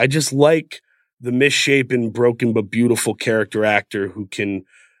 I just like the misshapen, broken, but beautiful character actor who can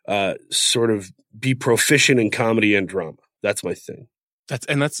sort of be proficient in comedy and drama. That's my thing.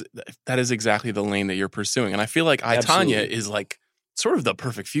 That is exactly the lane that you're pursuing. And I feel like I, Tonya is like sort of the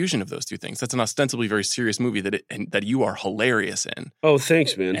perfect fusion of those two things. That's an ostensibly very serious movie that you are hilarious in. Oh,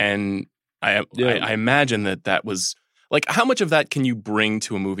 thanks, man. And I imagine that was like, how much of that can you bring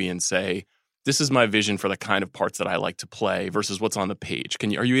to a movie and say, this is my vision for the kind of parts that I like to play versus what's on the page?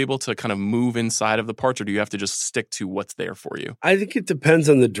 Are you able to kind of move inside of the parts, or do you have to just stick to what's there for you? I think it depends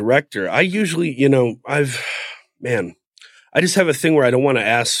on the director. I usually, I just have a thing where I don't want to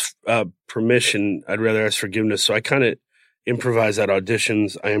ask permission. I'd rather ask forgiveness. So I kind of improvise at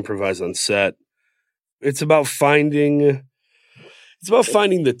auditions. I improvise on set. It's about finding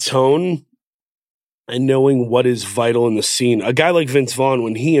the tone and knowing what is vital in the scene. A guy like Vince Vaughn,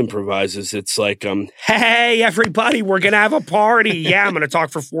 when he improvises, it's like, hey, everybody, we're going to have a party. Yeah, I'm going to talk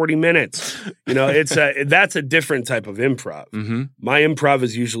for 40 minutes. That's a different type of improv. Mm-hmm. My improv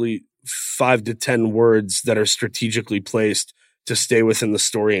is usually 5 to 10 words that are strategically placed to stay within the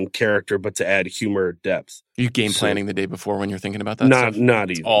story and character, but to add humor or depth. Are you game planning the day before when you're thinking about that not, stuff?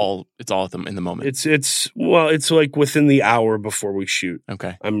 Not it's even. It's all in the moment. It's like within the hour before we shoot.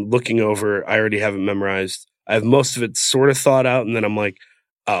 Okay. I'm looking over. I already have it memorized. I have most of it sort of thought out, and then I'm like,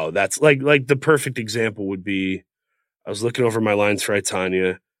 oh, that's like the perfect example would be, I was looking over my lines for I,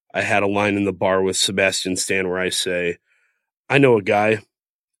 Tanya. I had a line in the bar with Sebastian Stan where I say, I know a guy,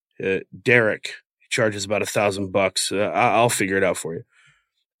 Derek. Charges about $1,000. I'll figure it out for you.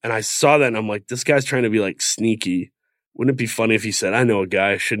 And I saw that and I'm like, this guy's trying to be like sneaky. Wouldn't it be funny if he said, I know a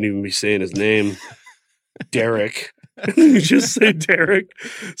guy, I shouldn't even be saying his name, Derek. You just say Derek.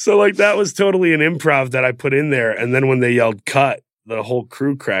 So like that was totally an improv that I put in there. And then when they yelled cut, the whole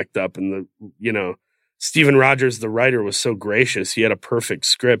crew cracked up, and Steven Rogers, the writer, was so gracious. He had a perfect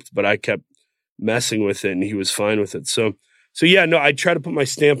script, but I kept messing with it and he was fine with it. So yeah, no, I try to put my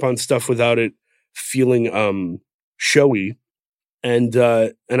stamp on stuff without it feeling showy, and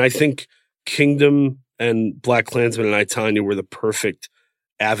I think Kingdom and BlacKkKlansman and I, Tanya were the perfect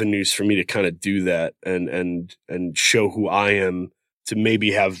avenues for me to kind of do that and show who I am, to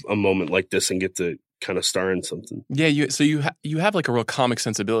maybe have a moment like this and get to kind of star in something. Yeah, you have like a real comic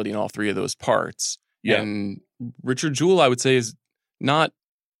sensibility in all three of those parts. Yeah. And Richard Jewell, I would say, is not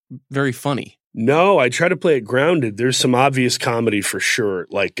very funny. No, I try to play it grounded. There's some obvious comedy for sure,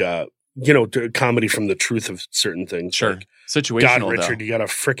 like comedy from the truth of certain things. Sure. Like, Situational, God, Richard, though. you got a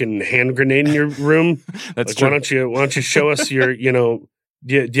freaking hand grenade in your room? That's like, true. Why don't you show us your, do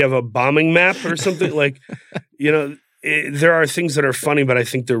you have a bombing map or something? Like, there are things that are funny, but I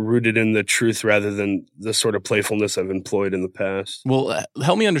think they're rooted in the truth rather than the sort of playfulness I've employed in the past. Well,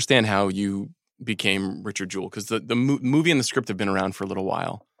 help me understand how you became Richard Jewell, because the movie and the script have been around for a little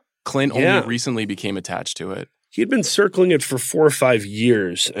while. Clint only recently became attached to it. He'd been circling it for 4 or 5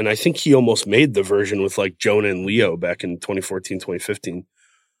 years, and I think he almost made the version with like Jonah and Leo back in 2014, 2015.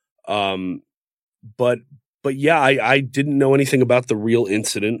 But yeah, I didn't know anything about the real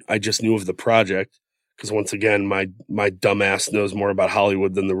incident. I just knew of the project because, once again, my dumb ass knows more about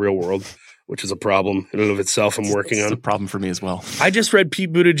Hollywood than the real world, which is a problem in and of itself. I'm working on. It's a problem for me as well. I just read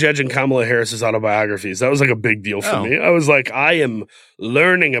Pete Buttigieg and Kamala Harris's autobiographies. That was like a big deal for me. I was like, I am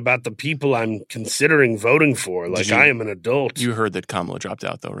learning about the people I'm considering voting for. Like, I am an adult. You heard that Kamala dropped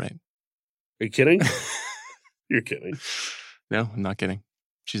out, though, right? Are you kidding? You're kidding. No, I'm not kidding.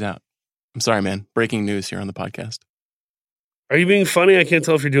 She's out. I'm sorry, man. Breaking news here on the podcast. Are you being funny? I can't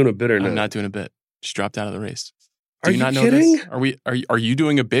tell if you're doing a bit or not. I'm not doing a bit. She dropped out of the race. Are you not know kidding? This? Are you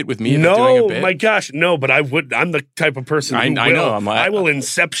doing a bit with me? No, doing a bit? my gosh, no. But I would. I'm the type of person who I will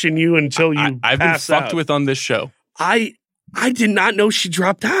inception you until you. I've been pass fucked out. with on this show. I did not know she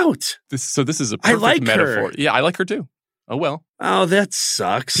dropped out. This is a perfect metaphor. Her. Yeah, I like her too. Oh well. Oh, that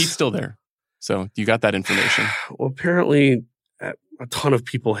sucks. Pete's still there, so you got that information. Well, apparently, a ton of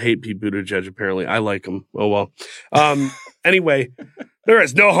people hate Pete Buttigieg. Apparently, I like him. Oh well. Anyway, there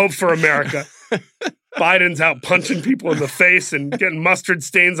is no hope for America. Biden's out punching people in the face and getting mustard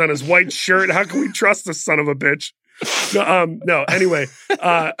stains on his white shirt. How can we trust this son of a bitch? No. Anyway,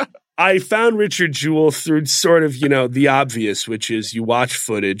 I found Richard Jewell through sort of, the obvious, which is you watch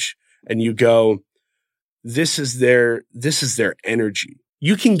footage and you go, this is their energy.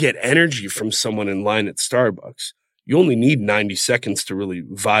 You can get energy from someone in line at Starbucks. You only need 90 seconds to really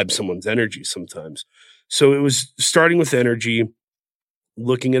vibe someone's energy sometimes. So it was starting with energy,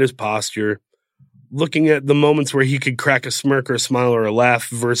 looking at his posture, looking at the moments where he could crack a smirk or a smile or a laugh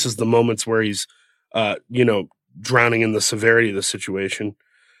versus the moments where he's, drowning in the severity of the situation,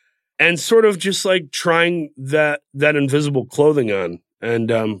 and sort of just like trying that invisible clothing on And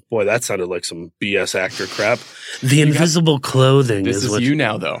boy, that sounded like some BS actor crap. The invisible clothing. This is you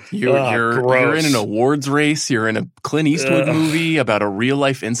now, though. You're gross. in an awards race. You're in a Clint Eastwood movie about a real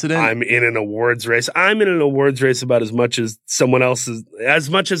life incident. I'm in an awards race. I'm in an awards race about as much as someone else is, as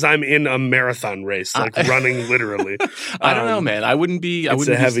much as I'm in a marathon race, like running literally. I don't know, man. I wouldn't be. It's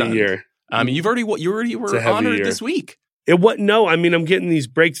a heavy year. I mean, you already were honored this week. No, I mean, I'm getting these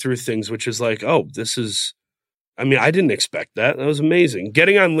breakthrough things, which is like, oh, this is. I mean, I didn't expect that. That was amazing.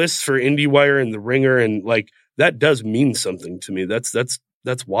 Getting on lists for IndieWire and The Ringer, and like that does mean something to me. That's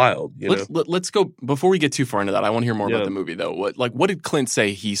wild. Let's go before we get too far into that. I want to hear more about the movie, though. What did Clint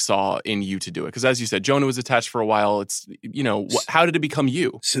say he saw in you to do it? Because as you said, Jonah was attached for a while. It's how did it become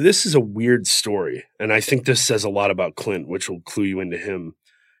you? So this is a weird story, and I think this says a lot about Clint, which will clue you into him.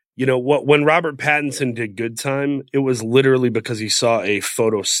 When Robert Pattinson did Good Time, it was literally because he saw a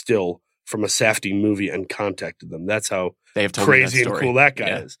photo still from a Safdie movie and contacted them. That's how crazy and cool that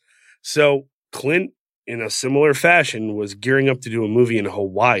guy is. So Clint, in a similar fashion, was gearing up to do a movie in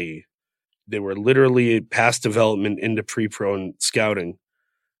Hawaii. They were literally past development into pre-pro and scouting,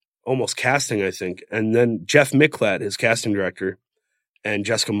 almost casting, I think. And then Jeff Miklat, his casting director, and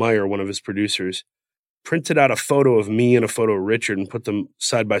Jessica Meyer, one of his producers, printed out a photo of me and a photo of Richard and put them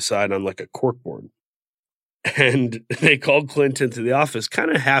side by side on like a corkboard. And they called Clint into the office, kind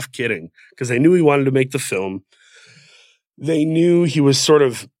of half kidding, because they knew he wanted to make the film. They knew he was sort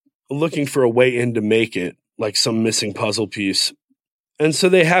of looking for a way in to make it, like some missing puzzle piece. And so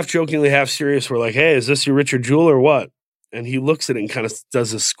they half jokingly, half serious were like, hey, is this your Richard Jewell or what? And he looks at it and kind of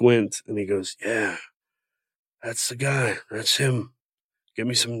does a squint and he goes, yeah, that's the guy. That's him. Give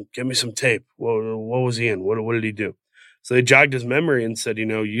me some tape. Well, what was he in? What did he do? So they jogged his memory and said,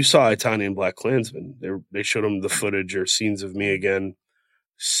 you saw Italian Black Klansman. They showed him the footage or scenes of me again,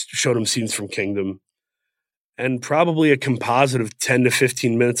 showed him scenes from Kingdom. And probably a composite of 10 to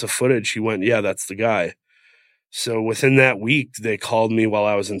 15 minutes of footage, he went, yeah, that's the guy. So within that week, they called me while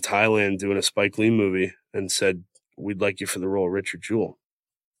I was in Thailand doing a Spike Lee movie and said, we'd like you for the role of Richard Jewell,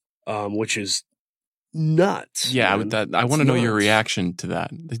 which is nuts. Yeah, I want to know your reaction to that.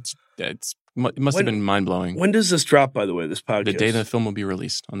 It must have been mind-blowing. When does this drop, by the way, this podcast? The day the film will be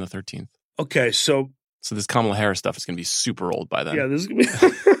released, on the 13th. Okay, so this Kamala Harris stuff is going to be super old by then. Yeah, this is going to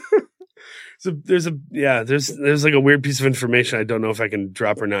be... there's like a weird piece of information I don't know if I can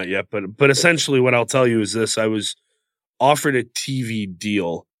drop or not yet, but essentially what I'll tell you is this. I was offered a TV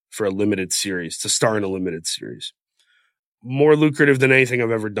deal for a limited series, to star in a limited series. More lucrative than anything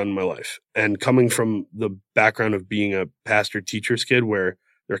I've ever done in my life. And coming from the background of being a pastor-teacher's kid where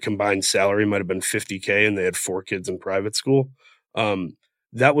their combined salary might have been $50K and they had 4 kids in private school.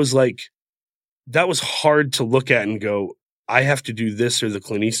 That was hard to look at and go, I have to do this or the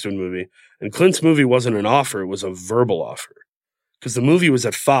Clint Eastwood movie. And Clint's movie wasn't an offer. It was a verbal offer because the movie was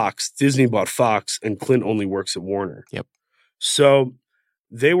at Fox. Disney bought Fox and Clint only works at Warner. Yep. So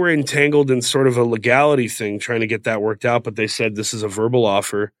they were entangled in sort of a legality thing, trying to get that worked out. But they said, this is a verbal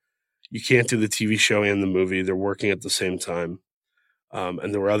offer. You can't do the TV show and the movie. They're working at the same time.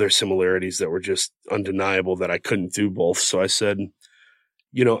 And there were other similarities that were just undeniable that I couldn't do both. So I said,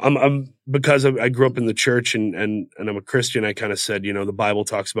 I'm because I grew up in the church and I'm a Christian. I kind of said, the Bible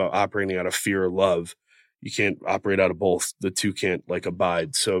talks about operating out of fear or love. You can't operate out of both. The two can't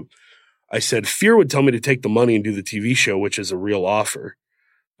abide. So I said, fear would tell me to take the money and do the TV show, which is a real offer.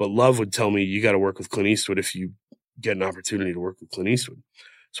 But love would tell me you got to work with Clint Eastwood if you get an opportunity to work with Clint Eastwood.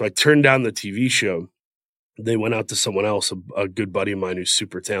 So I turned down the TV show. They went out to someone else, a good buddy of mine who's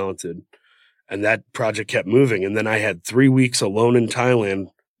super talented. And that project kept moving. And then I had 3 weeks alone in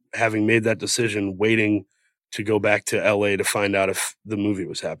Thailand, having made that decision, waiting to go back to LA to find out if the movie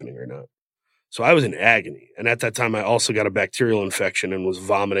was happening or not. So I was in agony. And at that time, I also got a bacterial infection and was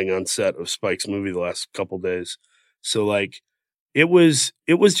vomiting on set of Spike's movie the last couple days. So it was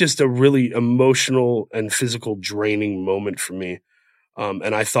just a really emotional and physical draining moment for me.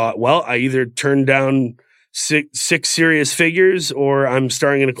 And I thought, well, I either turned down six serious figures or I'm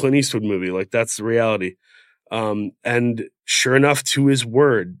starring in a Clint Eastwood movie. That's the reality. And sure enough, to his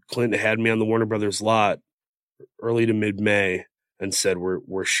word, Clint had me on the Warner Brothers lot early to mid-May and said,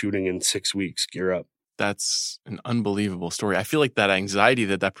 we're shooting in 6 weeks. Gear up. That's an unbelievable story. I feel like that anxiety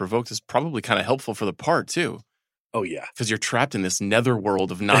that provoked is probably kind of helpful for the part too. Oh, yeah. Because you're trapped in this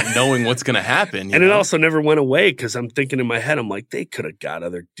netherworld of not knowing what's going to happen. And it also never went away because I'm thinking in my head, I'm like, they could have got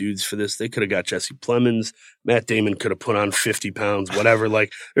other dudes for this. They could have got Jesse Plemons. Matt Damon could have put on 50 pounds, whatever.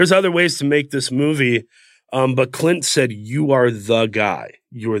 There's other ways to make this movie. But Clint said, you are the guy.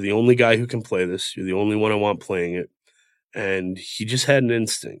 You are the only guy who can play this. You're the only one I want playing it. And he just had an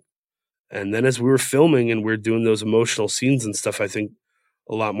instinct. And then as we were filming and we were doing those emotional scenes and stuff, I think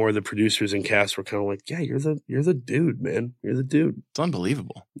a lot more of the producers and cast were kind of like, yeah, you're the dude, man. You're the dude. It's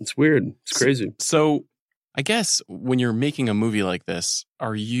unbelievable. It's weird. It's crazy. So I guess when you're making a movie like this,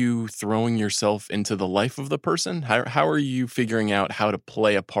 are you throwing yourself into the life of the person? How are you figuring out how to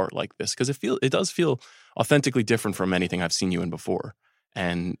play a part like this? Because it does feel authentically different from anything I've seen you in before.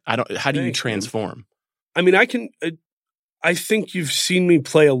 And how do you transform? I mean, I think you've seen me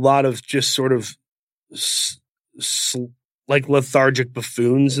play a lot of just sort of like lethargic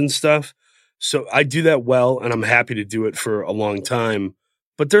buffoons and stuff. So I do that well, and I'm happy to do it for a long time.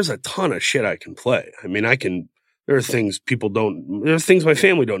 But there's a ton of shit I can play. I mean, there are things there are things my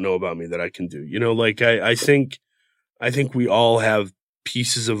family don't know about me that I can do. You know, like I think we all have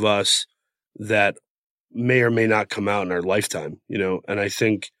pieces of us that may or may not come out in our lifetime, you know, and I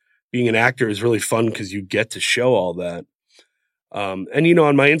think being an actor is really fun because you get to show all that. And, you know,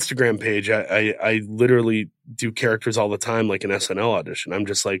 on my Instagram page, I literally do characters all the time, like an SNL audition. I'm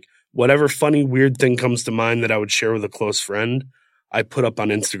just like, whatever funny, weird thing comes to mind that I would share with a close friend, I put up on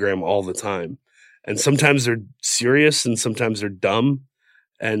Instagram all the time. And sometimes they're serious and sometimes they're dumb.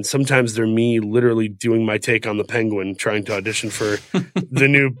 And sometimes they're me literally doing my take on the Penguin, trying to audition for the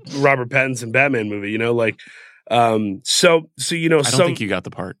new Robert Pattinson Batman movie, you know, like, so, you know, I don't think you got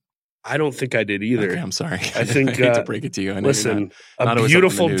the part. I don't think I did either. Okay, I'm sorry. I think I hate to break it to you. I know listen, not a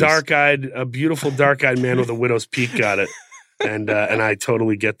beautiful dark-eyed man with a widow's peak got it. And I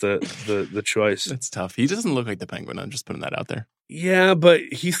totally get the choice. That's tough. He doesn't look like the Penguin. I'm just putting that out there. Yeah, but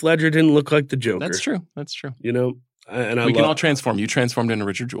Heath Ledger didn't look like the Joker. That's true. You know, we can all transform. You transformed into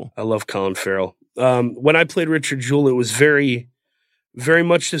Richard Jewell. I love Colin Farrell. When I played Richard Jewell, it was very, very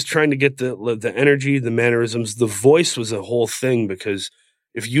much just trying to get the energy, the mannerisms. The voice was a whole thing because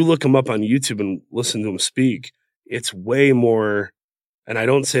if you look him up on YouTube and listen to him speak, it's way more. And I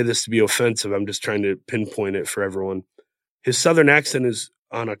don't say this to be offensive. I'm just trying to pinpoint it for everyone. His Southern accent is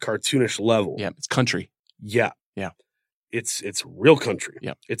on a cartoonish level. Yeah, it's country. Yeah. Yeah. It's real country.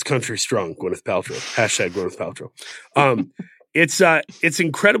 Yeah. It's country strong, Gwyneth Paltrow. # Gwyneth Paltrow. It's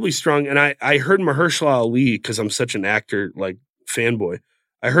incredibly strong. And I heard Mahershala Ali, because I'm such an actor, like, fanboy.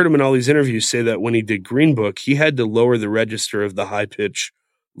 I heard him in all these interviews say that when he did Green Book, he had to lower the register of the high pitch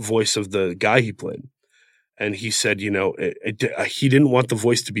voice of the guy he played. And he said, you know, he didn't want the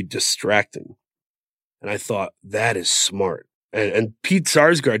voice to be distracting. And I thought, that is smart. And Pete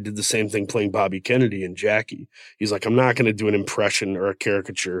Sarsgaard did the same thing playing Bobby Kennedy in Jackie. He's like, I'm not going to do an impression or a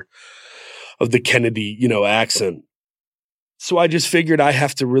caricature of the Kennedy, you know, accent. So I just figured I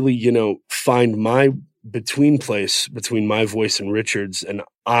have to really, you know, find my between place between my voice and Richard's and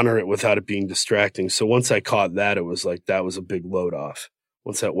honor it without it being distracting. So once I caught that, it was like, that was a big load off.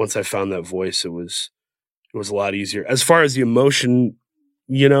 Once I found that voice, it was a lot easier. As far as the emotion,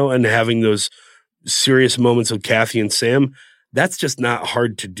 you know, and having those serious moments with Kathy and Sam, that's just not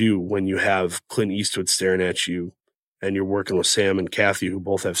hard to do when you have Clint Eastwood staring at you and you're working with Sam and Kathy, who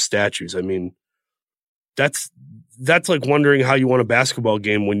both have statues. I mean, that's like wondering how you won a basketball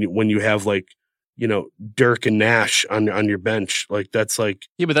game when you have, like, you know, Dirk and Nash on your bench. Like, that's like,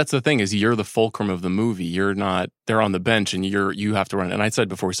 yeah, but that's the thing is you're the fulcrum of the movie. You're not. They're on the bench and you have to run. And I said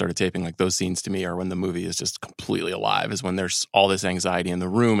before we started taping, like, those scenes to me are when the movie is just completely alive. Is when there's all this anxiety in the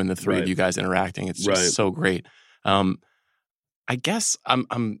room and the three of you guys interacting. It's just so great. I guess I'm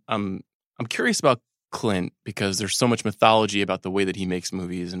curious about Clint because there's so much mythology about the way that he makes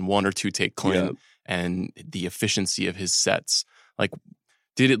movies and One or Two Take Clint and the efficiency of his sets. Like,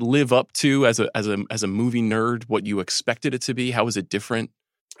 did it live up to as a movie nerd what you expected it to be? How was it different?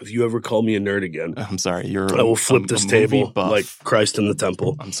 If you ever call me a nerd again, I'm sorry. I will flip this table like Christ in the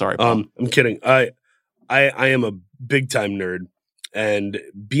temple. I'm sorry, Paul. I'm kidding. I am a big time nerd, and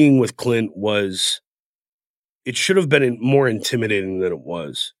being with Clint it should have been more intimidating than it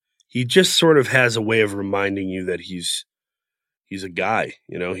was. He just sort of has a way of reminding you that he's a guy,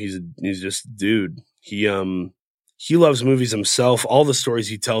 you know, he's just a dude. He loves movies himself. All the stories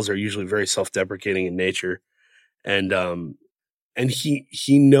he tells are usually very self-deprecating in nature. And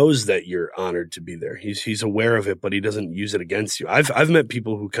he knows that you're honored to be there. He's aware of it, but he doesn't use it against you. I've met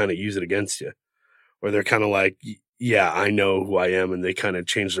people who kind of use it against you, where they're kind of like, yeah, I know who I am. And they kind of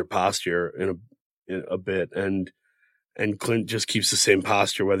change their posture in a bit. And Clint just keeps the same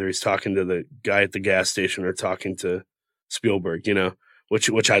posture, whether he's talking to the guy at the gas station or talking to Spielberg, you know,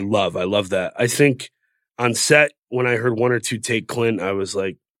 which I love. I love that. I think on set, when I heard One or Two Take Clint, I was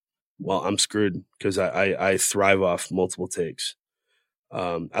like, well, I'm screwed because I thrive off multiple takes.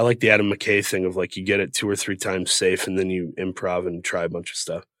 I like the Adam McKay thing of, like, you get it 2 or 3 times safe and then you improv and try a bunch of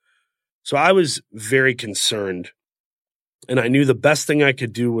stuff. So I was very concerned, and I knew the best thing I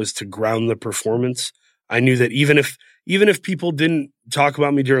could do was to ground the performance. I knew that even even if people didn't talk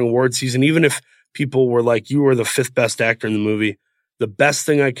about me during award season, even if people were like, you were the 5th best actor in the movie, the best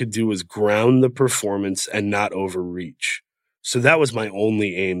thing I could do was ground the performance and not overreach. So that was my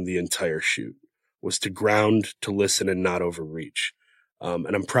only aim the entire shoot, was to ground, to listen, and not overreach.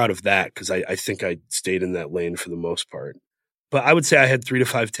 And I'm proud of that because I think I stayed in that lane for the most part. But I would say I had 3 to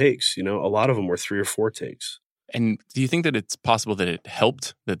 5 takes. A lot of them were 3 or 4 takes. And do you think that it's possible that it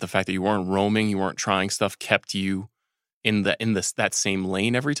helped, that the fact that you weren't roaming, you weren't trying stuff, kept you in that same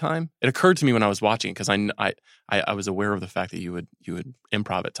lane every time? It occurred to me when I was watching, because I was aware of the fact that you would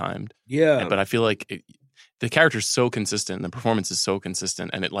improv at times. Yeah. But I feel like the character's so consistent, and the performance is so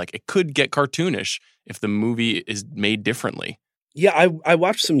consistent, and it could get cartoonish if the movie is made differently. Yeah, I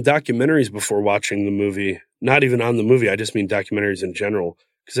watched some documentaries before watching the movie. Not even on the movie, I just mean documentaries in general.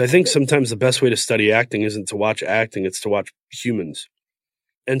 Because I think sometimes the best way to study acting isn't to watch acting, it's to watch humans.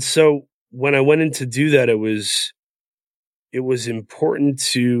 And so when I went in to do that, it was important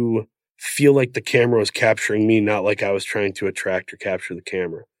to feel like the camera was capturing me, not like I was trying to attract or capture the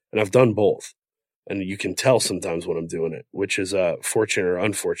camera. And I've done both. And you can tell sometimes when I'm doing it, which is fortunate or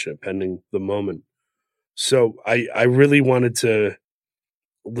unfortunate, pending the moment. So I really wanted to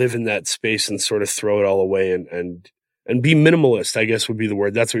live in that space and sort of throw it all away and be minimalist, I guess would be the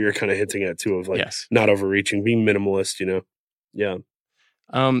word. That's what you're kind of hinting at too, of like not overreaching, being minimalist, Yeah.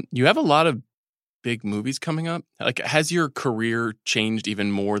 You have a lot of big movies coming up. Like, has your career changed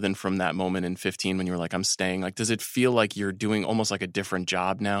even more than from that moment in 15 when you were like, I'm staying? Like, does it feel like you're doing almost like a different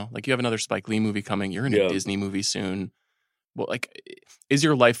job now? Like, you have another Spike Lee movie coming. You're in a Disney movie soon. Well, like, is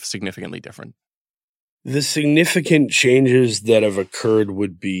your life significantly different? The significant changes that have occurred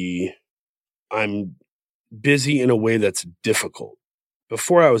would be I'm busy in a way that's difficult.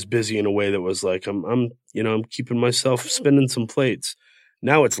 Before I was busy in a way that was like, I'm keeping myself spinning some plates.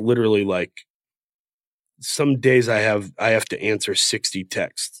 Now it's literally like some days I have to answer 60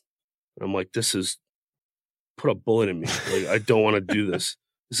 texts. I'm like, this is put a bullet in me. Like, I don't want to do this.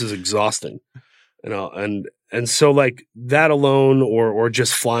 This is exhausting. And so like that alone, or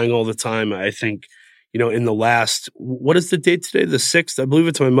just flying all the time, I think, in the last, what is the date today? The 6th? I believe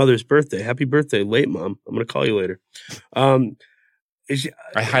it's my mother's birthday. Happy birthday, late Mom. I'm going to call you later. I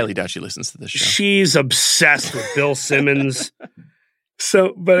highly doubt she listens to this show. She's obsessed with Bill Simmons.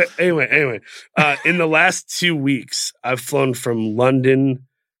 So, but anyway, in the last 2 weeks, I've flown from London.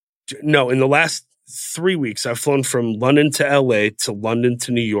 In the last 3 weeks, I've flown from London to LA, to London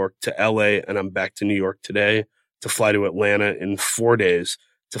to New York, to LA, and I'm back to New York today to fly to Atlanta in 4 days,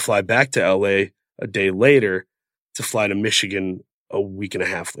 to fly back to LA a day later, to fly to Michigan a week and a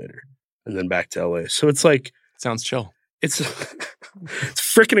half later, and then back to LA. So it's like, sounds chill. It's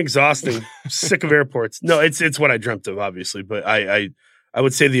freaking exhausting. Sick of airports. No, it's what I dreamt of, obviously, but I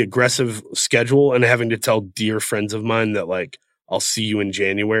would say the aggressive schedule and having to tell dear friends of mine that like I'll see you in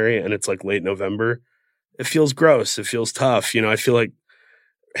January and it's like late November. It feels gross. It feels tough. I feel like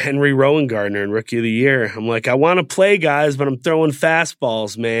Henry Rowan-Gardner in Rookie of the Year. I'm like, I want to play, guys, but I'm throwing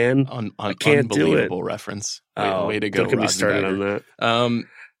fastballs, man. I can't do it. Unbelievable reference. Way to go, don't get me started on that.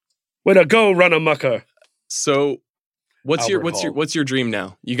 Way to go, run amok. So what's your dream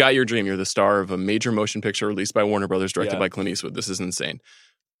now? You got your dream. You're the star of a major motion picture released by Warner Brothers, directed by Clint Eastwood. This is insane.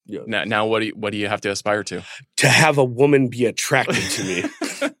 Yeah. Now what do you have to aspire to? To have a woman be attracted to me.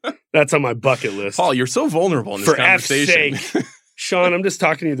 That's on my bucket list. Paul, you're so vulnerable in this conversation. F's sake. Sean, I'm just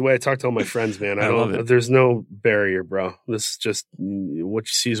talking to you the way I talk to all my friends, man. I love it. There's no barrier, bro. This is just what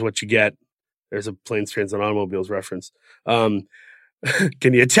you see is what you get. There's a planes, trains, and automobiles reference.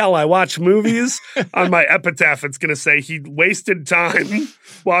 Can you tell I watch movies? On my epitaph, it's going to say he wasted time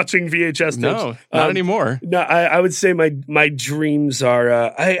watching VHS tapes. No, not anymore. No, I would say my dreams are,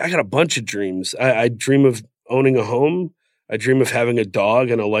 I got a bunch of dreams. I dream of owning a home. I dream of having a dog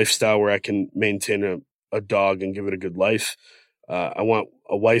and a lifestyle where I can maintain a dog and give it a good life. I want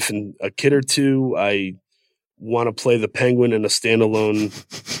a wife and a kid or two. I want to play the Penguin in a standalone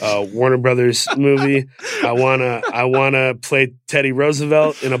Warner Brothers movie. I wanna play Teddy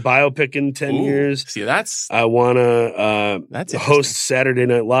Roosevelt in a biopic in 10 years. See, I wanna host Saturday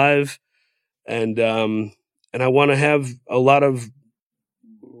Night Live, and I want to have a lot of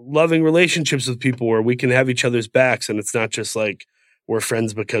loving relationships with people where we can have each other's backs, and it's not just like we're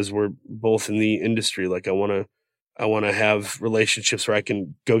friends because we're both in the industry. Like I want to have relationships where I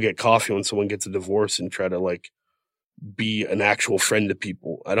can go get coffee when someone gets a divorce and try to like be an actual friend to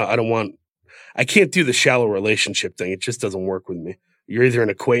people. I can't do the shallow relationship thing. It just doesn't work with me. You're either an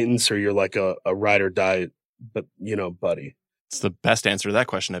acquaintance or you're like a ride or die, but buddy. It's the best answer to that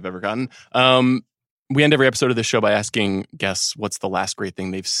question I've ever gotten. We end every episode of this show by asking guests what's the last great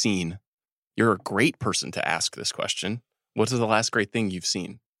thing they've seen. you're a great person to ask this question. What is the last great thing you've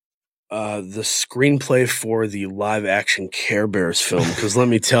seen? The screenplay for the live-action Care Bears film. Because let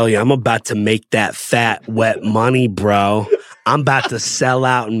me tell you, I'm about to make that fat, wet money, bro. I'm about to sell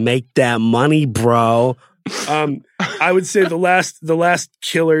out and make that money, bro. I would say the last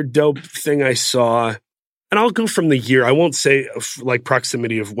killer dope thing I saw, and I'll go from the year. I won't say like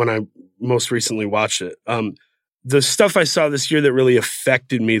proximity of when I most recently watched it. The stuff I saw this year that really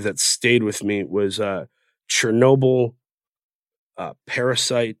affected me, that stayed with me, was Chernobyl,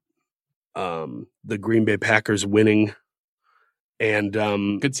 Parasite, the Green Bay Packers winning, and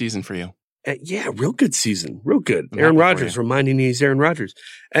good season for you. Yeah, real good season. Real good. Aaron Rodgers, reminding me he's Aaron Rodgers.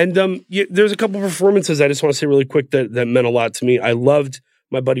 And there's a couple performances I just want to say really quick that meant a lot to me. I loved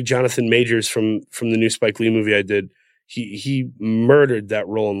my buddy Jonathan Majors from the new Spike Lee movie I did. He murdered that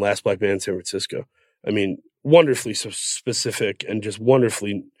role in Last Black Man in San Francisco. I mean, wonderfully so specific and just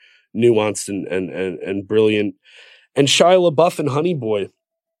wonderfully nuanced and brilliant. And Shia LaBeouf in Honey Boy.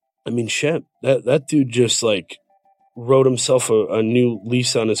 I mean, shit, that dude just like wrote himself a new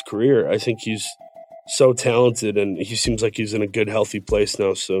lease on his career. I think he's so talented, and he seems like he's in a good, healthy place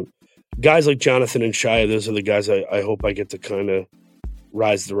now. So guys like Jonathan and Shia, those are the guys I hope I get to kind of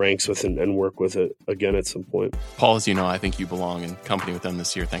rise the ranks with and work with it again at some point. Paul, as you know, I think you belong in company with them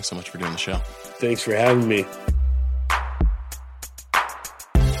this year. Thanks so much for doing the show. Thanks for having me.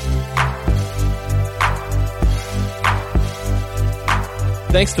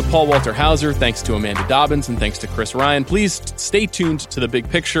 Thanks to Paul Walter Hauser, thanks to Amanda Dobbins, and thanks to Chris Ryan. Please stay tuned to The Big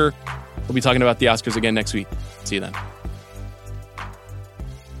Picture. We'll be talking about the Oscars again next week. See you then.